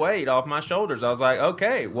huge weight off my shoulders. I was like,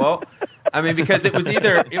 okay, well, I mean, because it was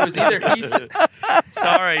either he said,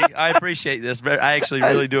 Sorry, I appreciate this, but I actually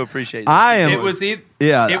really do appreciate this. I am. it was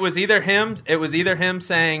Yeah. it was either him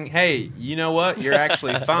saying, hey, you know what, you're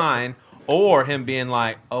actually fine, or him being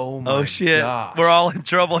like, oh my Oh shit, gosh. we're all in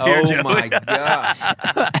trouble here, Oh Joey. my gosh!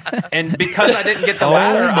 And because I didn't get the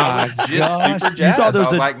ladder, I was just gosh. super You jazzed. thought there I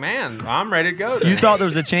was was a- like, man, I'm ready to go. You Then. thought there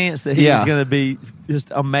was a chance that he Yeah. was going to be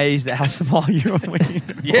just amazed at how small you were.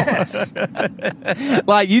 Yes.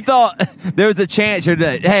 like you thought there was a chance you're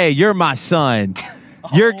that. Hey, you're my son.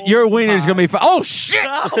 Your wiener's gonna be fine. Oh shit!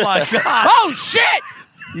 Oh my god! Oh shit!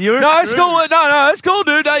 You're No, it's cool. No, it's cool,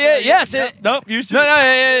 dude. Yes. Nope, you should. No,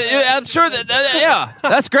 I'm sure that. Yeah,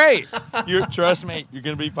 that's great. Trust me, you're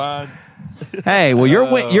going to be fine. Hey, well,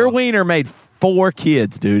 your wiener made 4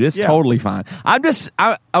 kids, dude. It's Yeah. totally fine.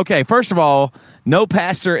 Okay. First of all, no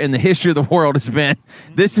pastor in the history of the world has been.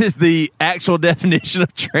 This is the actual definition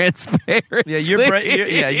of transparency.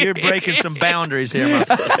 Yeah, you're breaking some boundaries here, my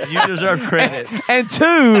friend. You deserve credit. And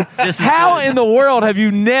 2, This is how good. in the world have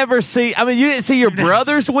you never seen? I mean, you didn't see your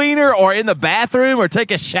brother's wiener, or in the bathroom, or take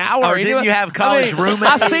a shower, Or didn't anywhere? you have college roommates?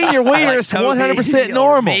 I've seen your wiener. Like It's Toby 100% or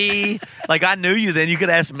normal. Me, like I knew you. Then you could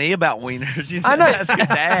ask me about wieners. You I know. ask your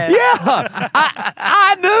dad. Yeah,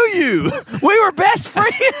 I knew you. We were best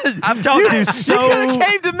friends. I've talked to so- You could have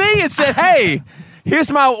came to me and said, "Hey, here's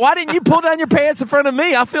my. Why didn't you pull down your pants in front of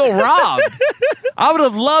me? I feel robbed. I would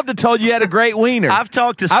have loved to told you had a great wiener. I've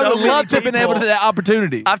talked to so I would have many loved to have been able to people- have that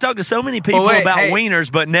opportunity. I've talked to so many people wait, about hey. wieners,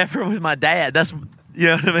 but never with my dad. That's you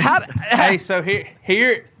know what I mean. Hey, so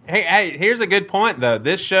here's a good point though.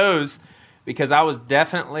 This shows because I was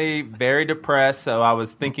definitely very depressed, so I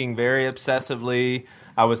was thinking very obsessively.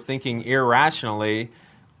 I was thinking irrationally.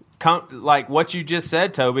 Like what you just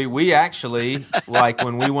said, Toby, we actually, like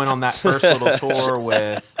when we went on that first little tour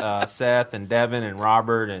with Seth and Devin and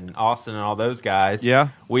Robert and Austin and all those guys, Yeah.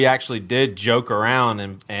 we actually did joke around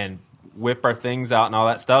and whip our things out and all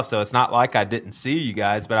that stuff. So it's not like I didn't see you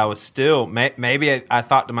guys, but I was still, maybe I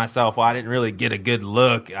thought to myself, well, I didn't really get a good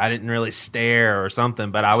look. I didn't really stare or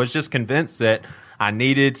something, but I was just convinced that I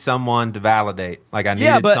needed someone to validate. Like I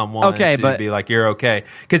needed someone to be like, you're okay.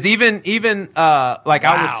 Because even like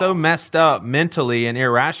I was so messed up mentally and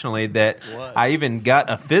irrationally that I even got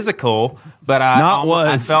a physical, but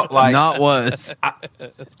I felt like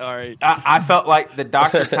Sorry. I felt like the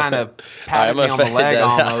doctor kind of patted me on the leg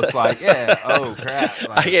almost like, oh crap.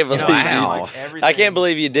 Like, I can't believe I can't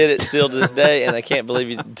believe you did it still to this day, and I can't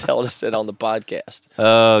believe you told us it on the podcast.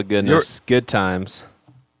 Oh goodness, good times.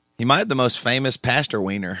 He might have the most famous pastor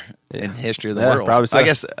wiener in history of the Yeah, world. probably so. I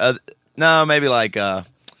guess, no, maybe like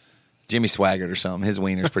Jimmy Swaggart or something. His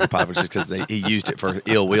wiener's pretty popular just because he used it for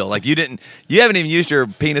ill will. Like you haven't even used your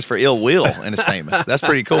penis for ill will, and it's famous. That's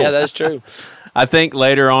pretty cool. Yeah, that's true. I think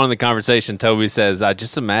later on in the conversation, Toby says, I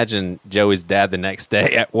just imagine Joey's dad the next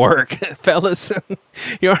day at work. Fellas,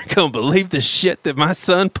 you aren't going to believe the shit that my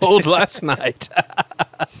son pulled last night.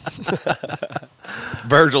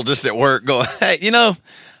 Virgil just at work going, hey,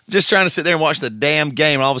 just trying to sit there and watch the damn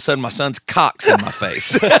game, and all of a sudden my son's cock's in my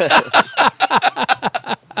face.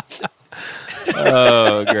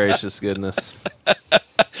 Oh, gracious goodness.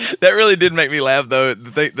 That really did make me laugh, though.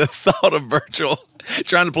 The thought of Virgil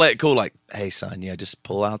trying to play it cool, like, hey, son, just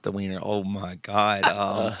pull out the wiener. Oh, my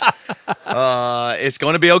God. It's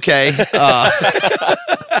going to be okay.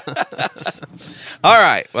 All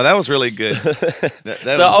right. Well, that was really good.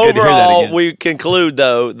 So overall, we conclude,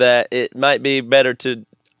 though, that it might be better to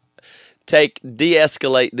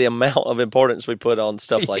de-escalate the amount of importance we put on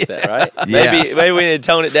stuff like that, right? Yes. Maybe we need to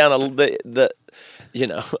tone it down tone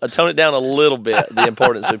it down a little bit, the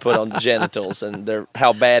importance we put on genitals and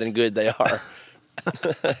how bad and good they are.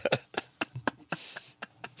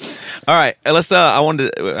 All right, let's.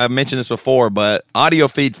 I mentioned this before, but Audio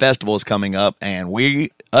Feed Festival is coming up, and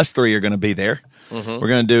us three are going to be there. Mm-hmm. We're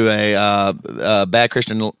going to do a Bad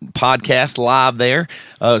Christian podcast live there. It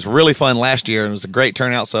was really fun last year, and it was a great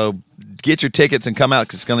turnout. So get your tickets and come out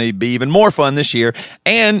because it's going to be even more fun this year.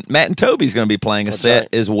 And Matt and Toby's going to be playing a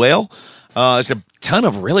set as well. It's a ton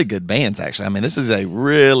of really good bands, actually. I mean, this is a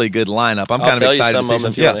really good lineup. I'm kind of excited to see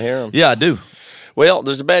some. If you want to hear them. Yeah, I do. Well,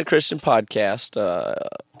 there's a Bad Christian podcast.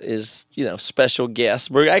 Is special guests.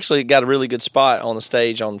 We're actually got a really good spot on the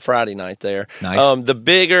stage on Friday night there. Nice. The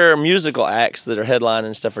bigger musical acts that are headlining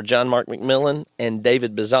and stuff are John Mark McMillan and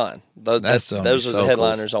David Bazan. Those are the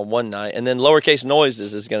headliners on one night. And then Lowercase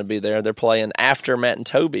Noises is going to be there. They're playing after Matt and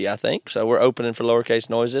Toby, I think. So we're opening for Lowercase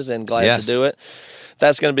Noises and glad to do it.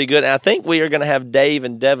 That's going to be good. And I think we are going to have Dave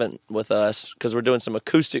and Devin with us because we're doing some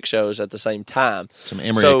acoustic shows at the same time. Some Emory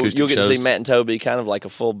acoustic shows. So you'll get to see Matt and Toby kind of like a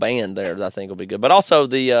full band there that I think will be good. But also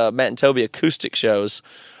the Matt and Toby acoustic shows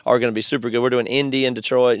are going to be super good. We're doing Indy in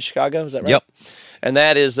Detroit and Chicago. Is that right? Yep. And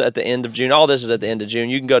that is at the end of June. All this is at the end of June.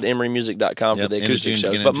 You can go to emerymusic.com for the acoustic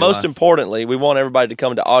shows. But most importantly, we want everybody to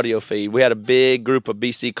come to Audio Feed. We had a big group of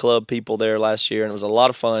BC Club people there last year, and it was a lot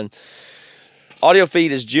of fun. Audio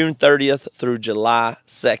Feed is June 30th through July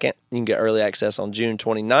 2nd. You can get early access on June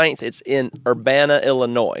 29th. It's in Urbana,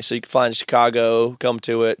 Illinois. So you can fly in Chicago, come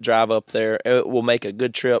to it, drive up there. It will make a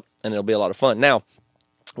good trip, and it'll be a lot of fun. Now,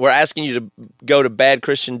 we're asking you to go to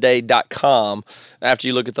badchristianday.com. After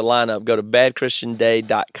you look at the lineup, go to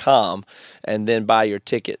badchristianday.com and then buy your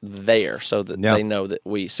ticket there so that they know that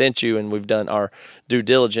we sent you and we've done our due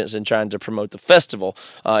diligence in trying to promote the festival.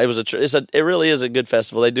 It really is a good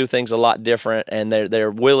festival. They do things a lot different, and they're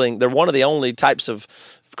willing. They're one of the only types of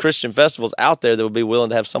Christian festivals out there that would be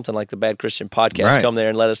willing to have something like the Bad Christian podcast come there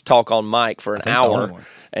and let us talk on mic for an hour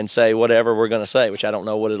and say whatever we're going to say, which I don't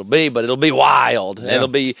know what it'll be, but it'll be wild and it'll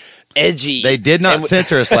be edgy. They did not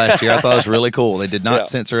censor us last year. I thought it was really cool. They did not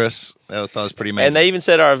censor us. I thought it was pretty amazing. And they even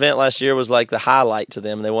said our event last year was like the highlight to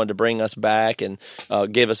them. They wanted to bring us back and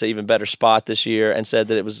give us an even better spot this year, and said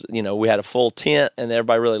that it was, we had a full tent and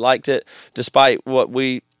everybody really liked it despite what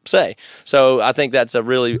we say. So I think that's a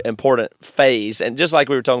really important phase. And just like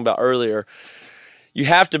we were talking about earlier, you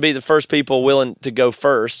have to be the first people willing to go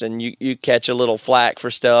first, and you catch a little flack for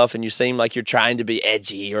stuff and you seem like you're trying to be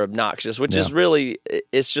edgy or obnoxious, which is really,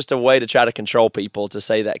 it's just a way to try to control people to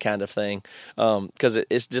say that kind of thing, because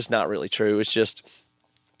it's just not really true. It's just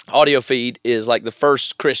Audio Feed is like the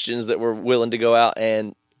first Christians that were willing to go out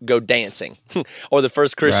and go dancing or the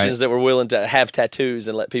first Christians that were willing to have tattoos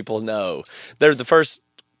and let people know. They're the first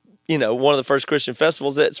one of the first Christian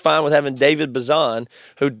festivals. That's fine with having David Bazan,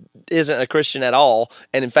 who isn't a Christian at all,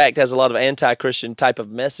 and in fact has a lot of anti-Christian type of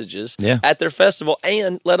messages at their festival,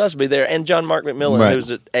 and let us be there. And John Mark McMillan,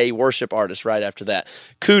 who's a worship artist right after that.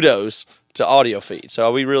 Kudos to Audio Feed. So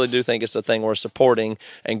we really do think it's a thing we're supporting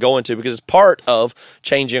and going to, because it's part of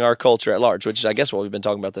changing our culture at large, which is, I guess, what we've been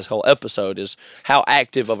talking about this whole episode, is how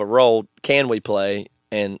active of a role can we play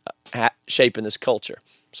in shaping this culture.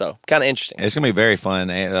 So kind of interesting. It's going to be very fun.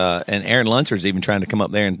 And Aaron Lunsford's even trying to come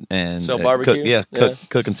up there and sell barbecue.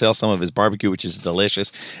 Cook and sell some of his barbecue, which is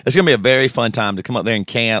delicious. It's going to be a very fun time to come up there and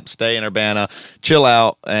camp, stay in Urbana, chill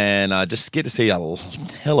out, and just get to see a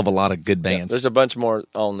hell of a lot of good bands. Yeah, there's a bunch more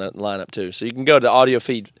on that lineup too. So you can go to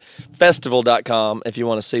audiofeedfestival.com if you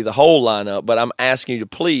want to see the whole lineup. But I'm asking you to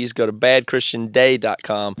please go to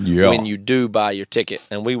badchristianday.com when you do buy your ticket,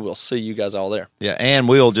 and we will see you guys all there. Yeah, and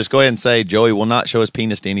we'll just go ahead and say Joey will not show his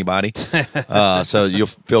penis to anybody, so you'll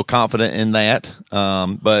feel confident in that.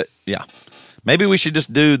 But yeah, maybe we should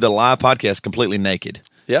just do the live podcast completely naked.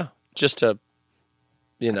 Yeah, just to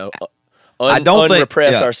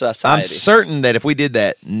unrepress our society. I'm certain that if we did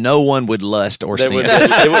that, no one would lust or sin.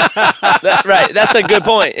 Right, that's a good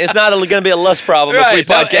point. It's not going to be a lust problem if we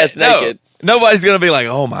podcast naked. Nobody's going to be like,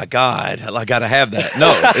 oh my God, I got to have that.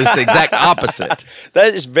 No, it's the exact opposite.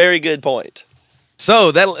 That is a very good point.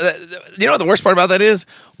 So that what the worst part about that is?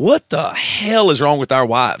 What the hell is wrong with our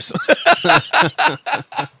wives?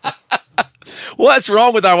 What's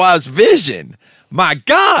wrong with our wives' vision? My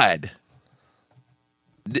God.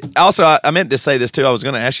 Also, I meant to say this too. I was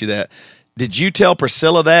going to ask you that. Did you tell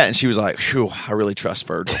Priscilla that? And she was like, "Phew, I really trust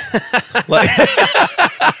Virgil."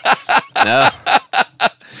 No.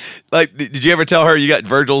 Like, did you ever tell her you got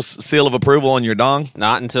Virgil's seal of approval on your dong?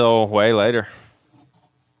 Not until way later.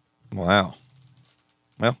 Wow.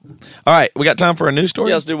 Well, all right. We got time for a news story?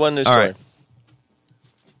 Yeah, let's do one news story. Right.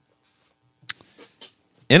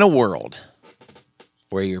 In a world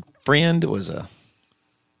where your friend was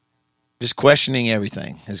just questioning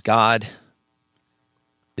everything, his God,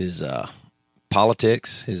 his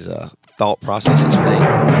politics, his thought process, his faith.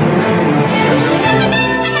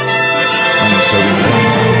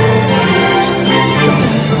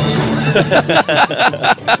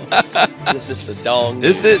 This is the dong.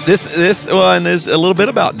 This one is a little bit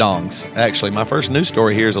about dongs. Actually, my first news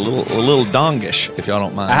story here is a little dongish, if y'all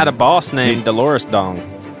don't mind. I had a boss named Dolores Dong.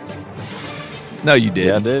 No, you did.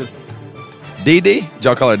 Yeah, I did. Dee Dee? Did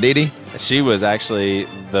y'all call her Dee Dee? She was actually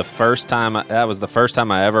the first time. That was the first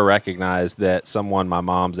time I ever recognized that someone my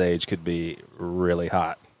mom's age could be really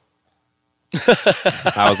hot.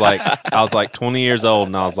 I was like 20 years old,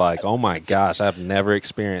 and I was like, oh my gosh, I've never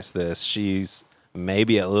experienced this. She's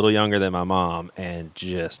maybe a little younger than my mom, and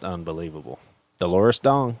just unbelievable. Dolores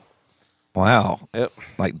Dong. Wow. Yep.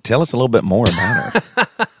 Like, tell us a little bit more about her.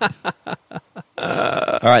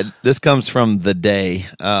 All right, this comes from The Day.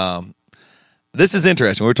 This is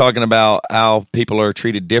interesting. We're talking about how people are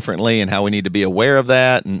treated differently and how we need to be aware of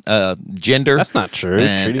that, and gender. That's not true.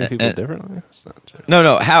 Treating people differently? That's not true.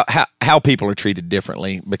 No. How people are treated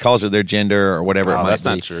differently because of their gender or whatever it might that's be.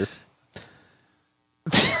 Not true.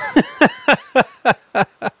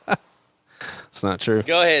 It's not true.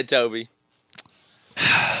 Go ahead, Toby.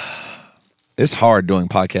 It's hard doing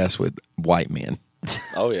podcasts with white men.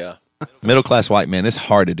 Oh, yeah. Middle-class white men. It's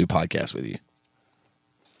hard to do podcasts with you.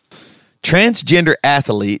 Transgender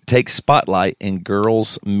athlete takes spotlight in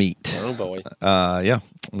Girls Meet. Oh, boy. Yeah.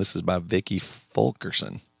 This is by Vicky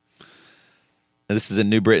Fulkerson. This is in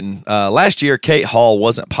New Britain. Last year, Kate Hall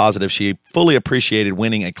wasn't positive she fully appreciated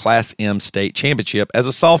winning a Class M state championship as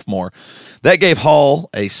a sophomore. That gave Hall,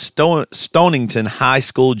 a Stonington High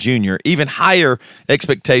School junior, even higher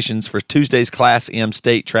expectations for Tuesday's Class M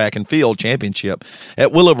state track and field championship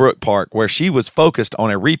at Willowbrook Park, where she was focused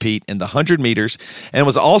on a repeat in the 100 meters and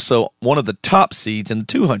was also one of the top seeds in the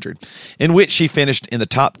 200, in which she finished in the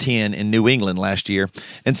top 10 in New England last year.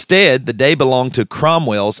 Instead, the day belonged to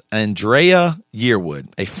Cromwell's Andrea Yearwood,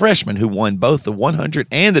 a freshman who won both the 100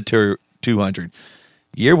 and the 200.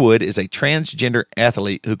 Yearwood is a transgender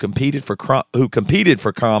athlete who competed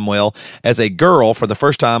for Cromwell as a girl for the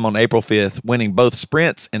first time on April 5th, winning both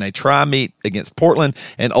sprints in a tri-meet against Portland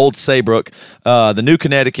and Old Saybrook. The New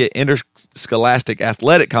Connecticut Interscholastic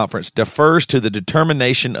Athletic Conference defers to the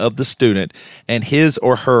determination of the student and his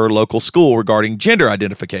or her local school regarding gender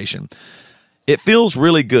identification. It feels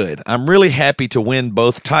really good. I'm really happy to win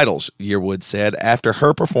both titles, Yearwood said after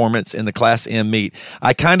her performance in the Class M meet.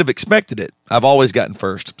 I kind of expected it. I've always gotten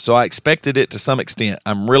first, so I expected it to some extent.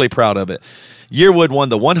 I'm really proud of it. Yearwood won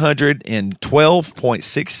the 100 in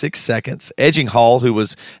 12.66 seconds, edging Hall, who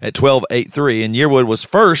was at 12.83, and Yearwood was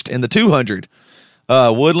first in the 200.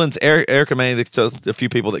 Woodlands, Erica May, there's a few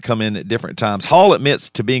people that come in at different times. Hall admits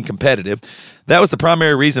to being competitive. That was the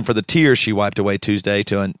primary reason for the tears she wiped away Tuesday.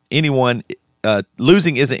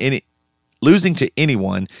 Losing to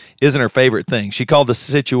anyone isn't her favorite thing. She called the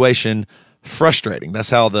situation frustrating. That's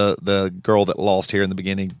how the girl that lost here in the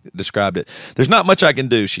beginning described it. There's not much I can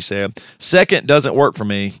do, she said. Second doesn't work for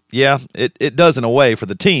me. Yeah, it does in a way for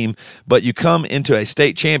the team, but you come into a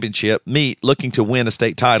state championship meet looking to win a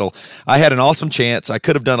state title. I had an awesome chance. I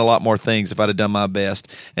could have done a lot more things if I'd have done my best.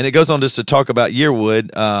 And it goes on just to talk about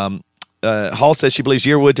Yearwood. Hall says she believes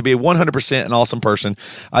Yearwood to be 100% an awesome person.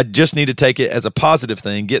 I just need to take it as a positive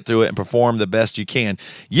thing, get through it, and perform the best you can.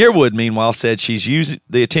 Yearwood, meanwhile, said she's using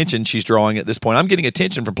the attention she's drawing at this point. I'm getting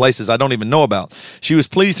attention from places I don't even know about. She was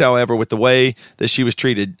pleased, however, with the way that she was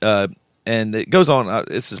treated. And it goes on.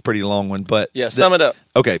 This is a pretty long one, but sum it up.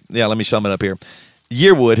 Okay, let me sum it up here.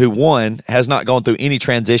 Yearwood, who won, has not gone through any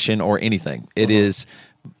transition or anything. It is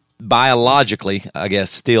biologically, I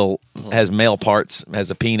guess, still has male parts,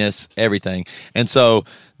 has a penis, everything. And so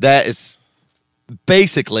that is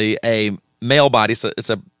basically a male body. So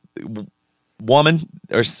it's a woman,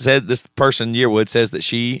 or said this person, Yearwood, says that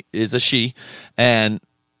she is a she, and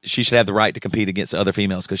she should have the right to compete against other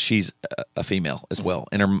females because she's a female as well.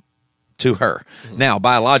 To her. Now,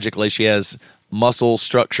 biologically, she has muscle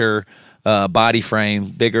structure, body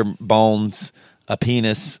frame, bigger bones, a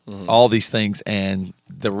penis, all these things. And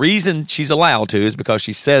the reason she's allowed to is because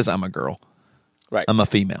she says, I'm a girl. Right. I'm a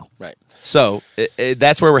female. Right. So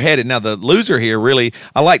that's where we're headed. Now, the loser here, really,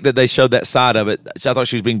 I like that they showed that side of it. I thought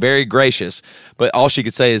she was being very gracious, but all she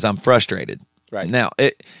could say is, I'm frustrated. Right. Now,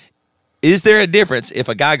 is there a difference if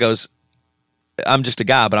a guy goes, I'm just a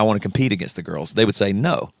guy, but I want to compete against the girls? They would say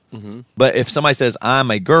no. But if somebody says,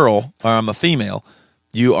 I'm a girl or I'm a female,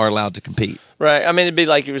 you are allowed to compete. Right. I mean, it'd be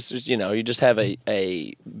like it was just, you just have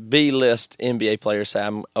a B-list NBA player say,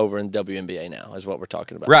 I'm over in WNBA now, is what we're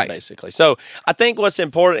talking about, right, basically. So I think what's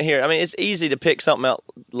important here, I mean, it's easy to pick something out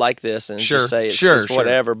like this and just say it's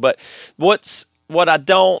whatever. But what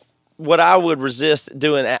I would resist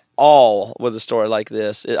doing at all with a story like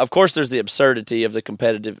this, of course, there's the absurdity of the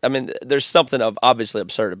competitive. I mean, there's something of obviously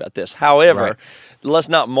absurd about this. However, let's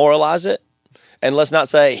not moralize it. And let's not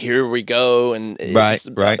say, here we go, and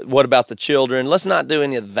what about the children? Let's not do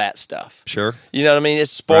any of that stuff. Sure. You know what I mean? It's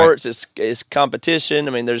sports, it's competition.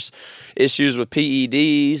 I mean, there's issues with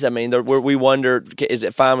PEDs. I mean, we wonder, is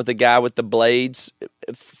it fine with the guy with the blades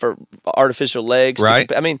for artificial legs?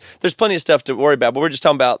 Right. I mean, there's plenty of stuff to worry about, but we're just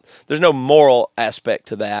talking about there's no moral aspect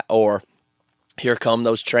to that, or here come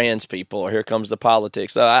those trans people, or here comes the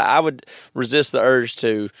politics. So I would resist the urge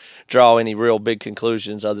to draw any real big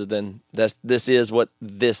conclusions other than this is what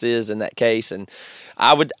this is in that case. And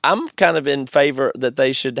I'm kind of in favor that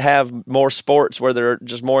they should have more sports where there are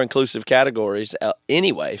just more inclusive categories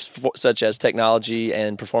anyway, such as technology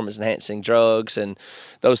and performance-enhancing drugs and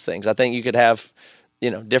those things. I think you could have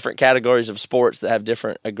different categories of sports that have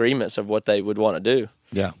different agreements of what they would want to do.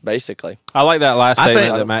 Yeah, basically. I like that last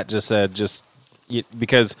statement that Matt just said.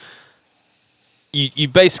 Because you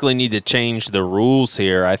basically need to change the rules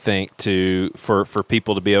here, I think, for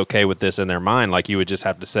people to be okay with this in their mind. Like, you would just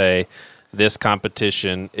have to say, this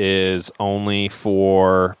competition is only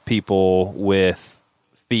for people with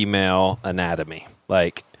female anatomy.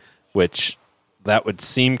 Which that would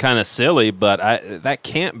seem kind of silly, but that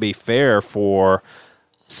can't be fair for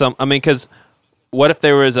some. I mean, because what if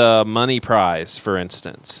there was a money prize, for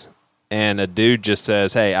instance, and a dude just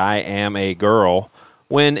says, hey, I am a girl,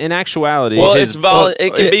 when in actuality... Well,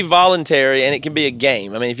 it can be voluntary, and it can be a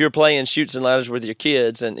game. I mean, if you're playing Chutes and Ladders with your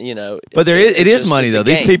kids, and, But it is money, though.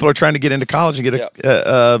 These people are trying to get into college and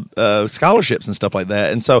get scholarships and stuff like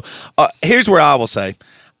that. And so here's where I will say,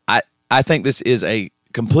 I think this is a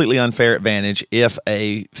completely unfair advantage. If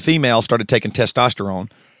a female started taking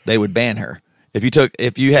testosterone, they would ban her. If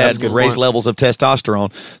you had raised levels of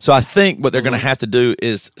testosterone. So I think what they're going to have to do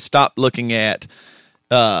is stop looking at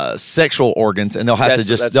sexual organs, and they'll have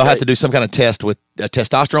to do some kind of test with a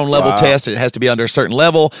testosterone level test. It has to be under a certain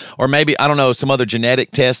level, or maybe, I don't know, some other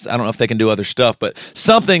genetic tests. I don't know if they can do other stuff, but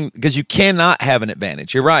something, because you cannot have an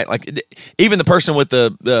advantage. You're right. Like, even the person with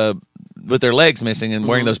with their legs missing and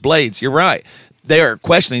wearing those blades, you're right. They are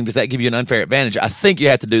questioning, does that give you an unfair advantage? I think you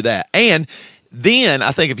have to do that. And then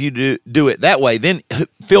I think if you do it that way, then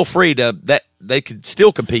feel free to that they could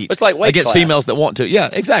still compete. It's like weight against class. Females that want to. Yeah,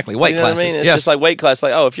 exactly. Weight classes. What I mean? It's just like weight class.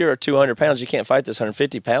 Like, if you're 200 pounds, you can't fight this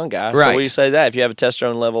 150-pound guy. Right. So we say that if you have a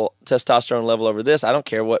testosterone level over this, I don't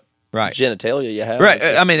care what genitalia you have. Right.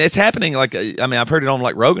 I mean, it's happening. Like, I've heard it on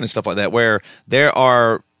like Rogan and stuff like that, where there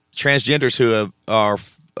are transgenders who are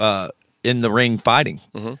in the ring fighting,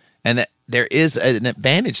 and there is an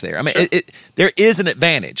advantage there. I mean, there is an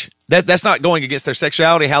advantage. That's not going against their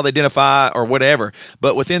sexuality, how they identify, or whatever.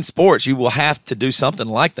 But within sports, you will have to do something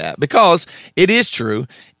like that because it is true.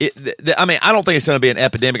 I mean, I don't think it's going to be an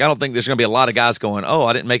epidemic. I don't think there's going to be a lot of guys going, "Oh,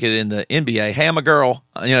 I didn't make it in the NBA. Hey, I'm a girl."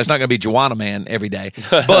 You know, it's not going to be Joanna Man every day.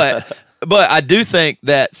 But I do think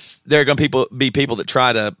that there are going to be people that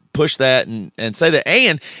try to push that and say that.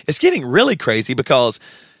 And it's getting really crazy because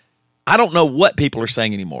I don't know what people are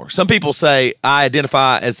saying anymore. Some people say I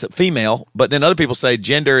identify as female, but then other people say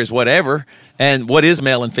gender is whatever, and what is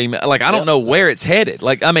male and female? Like, I don't know where it's headed.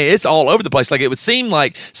 Like, I mean, it's all over the place. Like, it would seem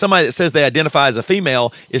like somebody that says they identify as a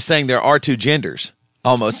female is saying there are two genders.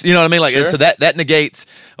 Almost, you know what I mean? Like, Sure. and so that negates.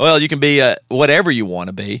 Well, you can be whatever you want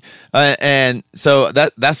to be, and so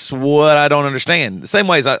that's what I don't understand. The same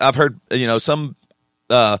way as I've heard, some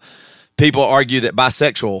people argue that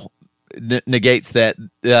bisexual negates that.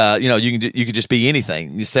 You can just be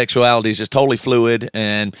anything. Your sexuality is just totally fluid,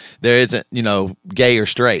 and there isn't gay or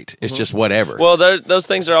straight. It's just whatever. Well, those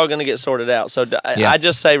things are all going to get sorted out. So I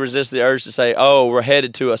just say resist the urge to say, "Oh, we're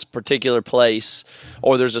headed to a particular place,"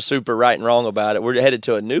 or "There's a super right and wrong about it." We're headed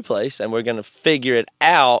to a new place, and we're going to figure it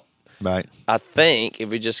out. Right. I think if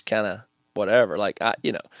we just kind of whatever, like I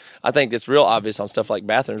think it's real obvious on stuff like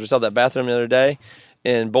bathrooms. We saw that bathroom the other day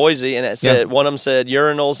in Boise, and it said one of them said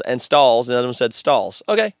urinals and stalls, and the other one said stalls.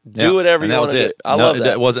 Okay, do whatever you want to do. I love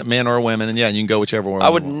that. It wasn't men or women, and you can go whichever one. I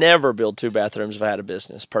would never build two bathrooms if I had a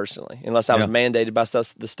business personally, unless I was mandated by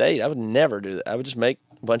the state. I would never do that. I would just make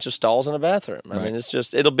a bunch of stalls in a bathroom. I mean,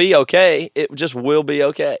 it'll be okay. It just will be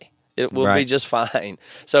okay. It will be just fine.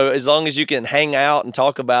 So as long as you can hang out and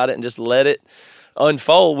talk about it and just let it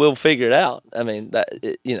unfold, we'll figure it out. I mean, that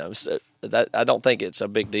I don't think it's a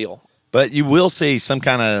big deal. But you will see some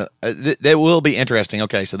kind of that will be interesting.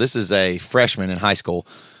 Okay, so this is a freshman in high school.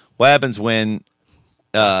 What happens when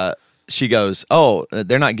she goes, "Oh,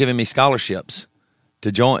 they're not giving me scholarships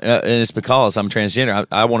to join," and it's because I'm transgender.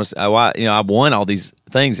 I want to, I won all these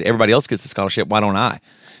things. Everybody else gets the scholarship. Why don't I?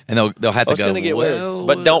 And they'll have to go. It's going to get weird,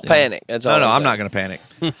 but don't panic. That's all. No, I'm not going to panic.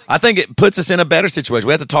 I think it puts us in a better situation.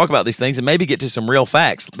 We have to talk about these things and maybe get to some real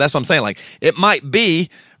facts. That's what I'm saying. Like, it might be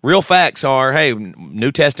real facts are, hey,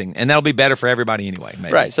 new testing, and that'll be better for everybody anyway.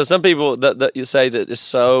 Maybe. Right. So some people that you say that it's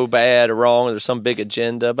so bad or wrong, or there's some big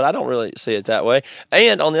agenda, but I don't really see it that way.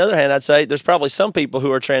 And on the other hand, I'd say there's probably some people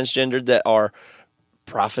who are transgendered that are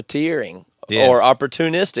profiteering or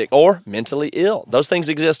opportunistic or mentally ill. Those things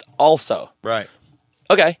exist also. Right.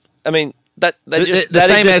 Okay. I mean, that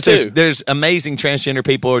same as too. There's amazing transgender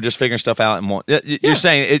people who are just figuring stuff out and want. You're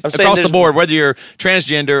saying I'm saying across the board, whether you're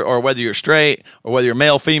transgender or whether you're straight or whether you're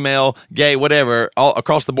male, female, gay, whatever, all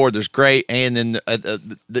across the board, there's great, and then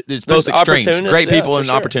there's both extremes. Great people and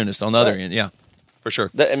opportunists on the other end. Yeah, for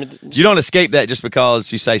sure. You don't escape that just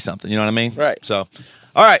because you say something. You know what I mean? Right. So,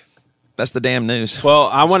 all right. That's the damn news. Well,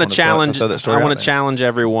 I want to challenge. I want to challenge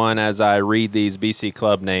everyone as I read these BC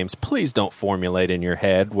club names. Please don't formulate in your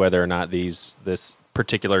head whether or not this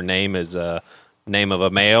particular name is a name of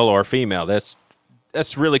a male or female. That's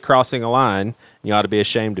really crossing a line. You ought to be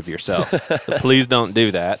ashamed of yourself. So please don't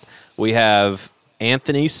do that. We have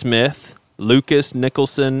Anthony Smith, Lucas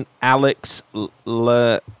Nicholson, Alex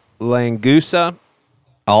Langusa,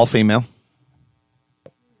 all female.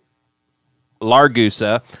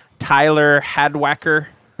 Largusa. Tyler Hadwacker.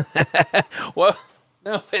 Well,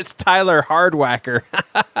 no, it's Tyler Hardwacker.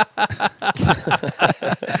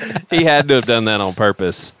 He had to have done that on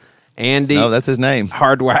purpose. Andy. No, that's his name.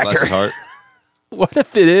 Hardwacker. What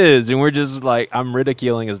if it is? And we're just like, I'm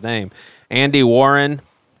ridiculing his name. Andy Warren,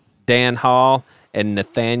 Dan Hall, and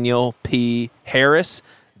Nathaniel P. Harris.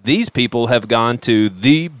 These people have gone to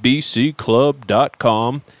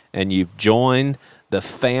thebcclub.com, and you've joined the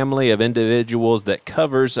family of individuals that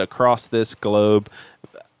covers across this globe,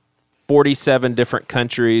 47 different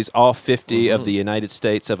countries, all 50 of the United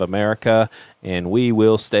States of America, and we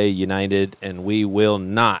will stay united, and we will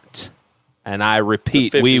not, and I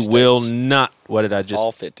repeat, we will not, what did I just?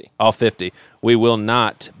 All 50. All 50. We will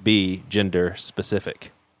not be gender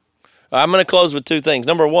specific. I'm going to close with two things.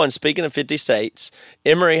 Number one, speaking of 50 states,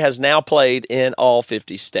 Emory has now played in all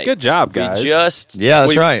 50 states. Good job, guys. That's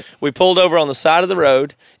right. We pulled over on the side of the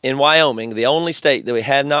road in Wyoming, the only state that we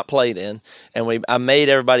had not played in, and I made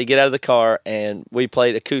everybody get out of the car, and we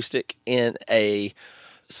played acoustic in a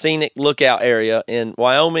scenic lookout area in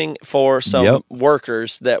Wyoming for some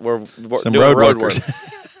workers that were doing road work.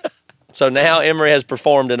 So now Emory has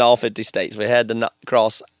performed in all 50 states. We had to not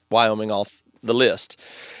cross Wyoming off the list.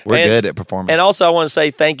 We're And- good at performing. And also, I want to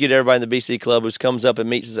say thank you to everybody in the BC Club who comes up and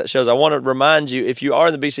meets us at shows. I want to remind you, if you are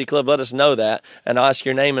in the BC Club, let us know that, and I'll ask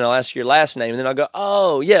your name and I'll ask your last name, and then I'll go,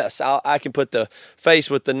 oh, yes, I can put the face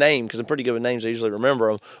with the name, because I'm pretty good with names. I usually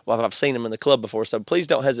remember them. Well, I've seen them in the club before, so please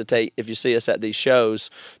don't hesitate if you see us at these shows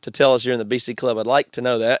to tell us you're in the BC Club. I'd like to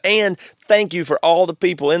know that. And thank you for all the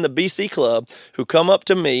people in the BC Club who come up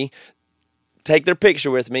to me, take their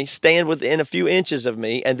picture with me, stand within a few inches of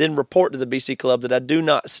me, and then report to the BC Club that I do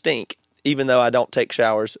not stink, even though I don't take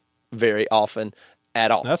showers very often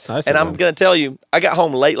at all. That's nice And of I'm them. going to tell you, I got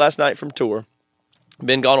home late last night from tour.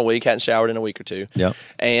 Been gone a week, hadn't showered in a week or two. Yep.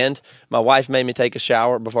 And my wife made me take a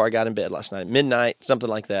shower before I got in bed last night, midnight, something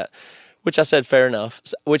like that, which I said, fair enough,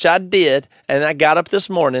 which I did. And I got up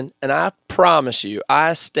this morning, and I promise you,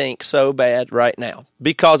 I stink so bad right now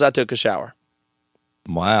because I took a shower.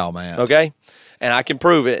 Wow, man. Okay? And I can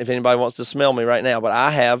prove it if anybody wants to smell me right now. But I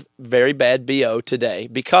have very bad BO today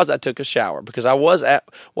because I took a shower, because I was at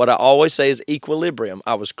what I always say is equilibrium.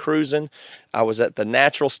 I was cruising. I was at the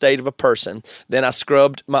natural state of a person. Then I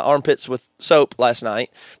scrubbed my armpits with soap last night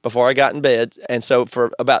before I got in bed. And so for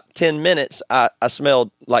about 10 minutes, I smelled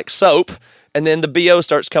like soap. And then the BO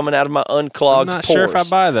starts coming out of my unclogged I'm not pores. sure if I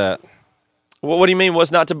buy that. Well, what do you mean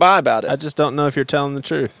what's not to buy about it? I just don't know if you're telling the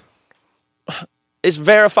truth. It's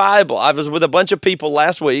verifiable. I was with a bunch of people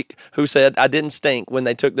last week who said I didn't stink when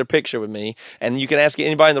they took their picture with me. And you can ask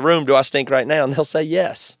anybody in the room, do I stink right now? And they'll say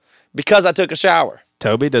yes, because I took a shower.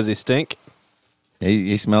 Toby, does he stink?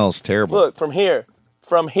 He smells terrible. Look, from here,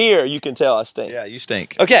 you can tell I stink. Yeah, you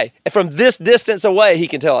stink. Okay, from this distance away, he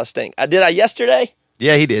can tell I stink. Did I yesterday?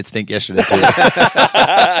 Yeah, he did stink yesterday, too.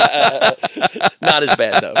 Not as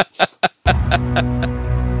bad, though.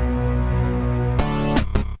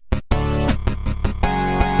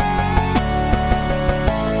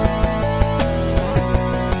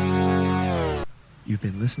 You've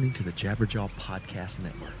been listening to the Jabberjaw Podcast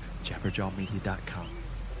Network, jabberjawmedia.com.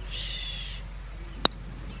 Shh.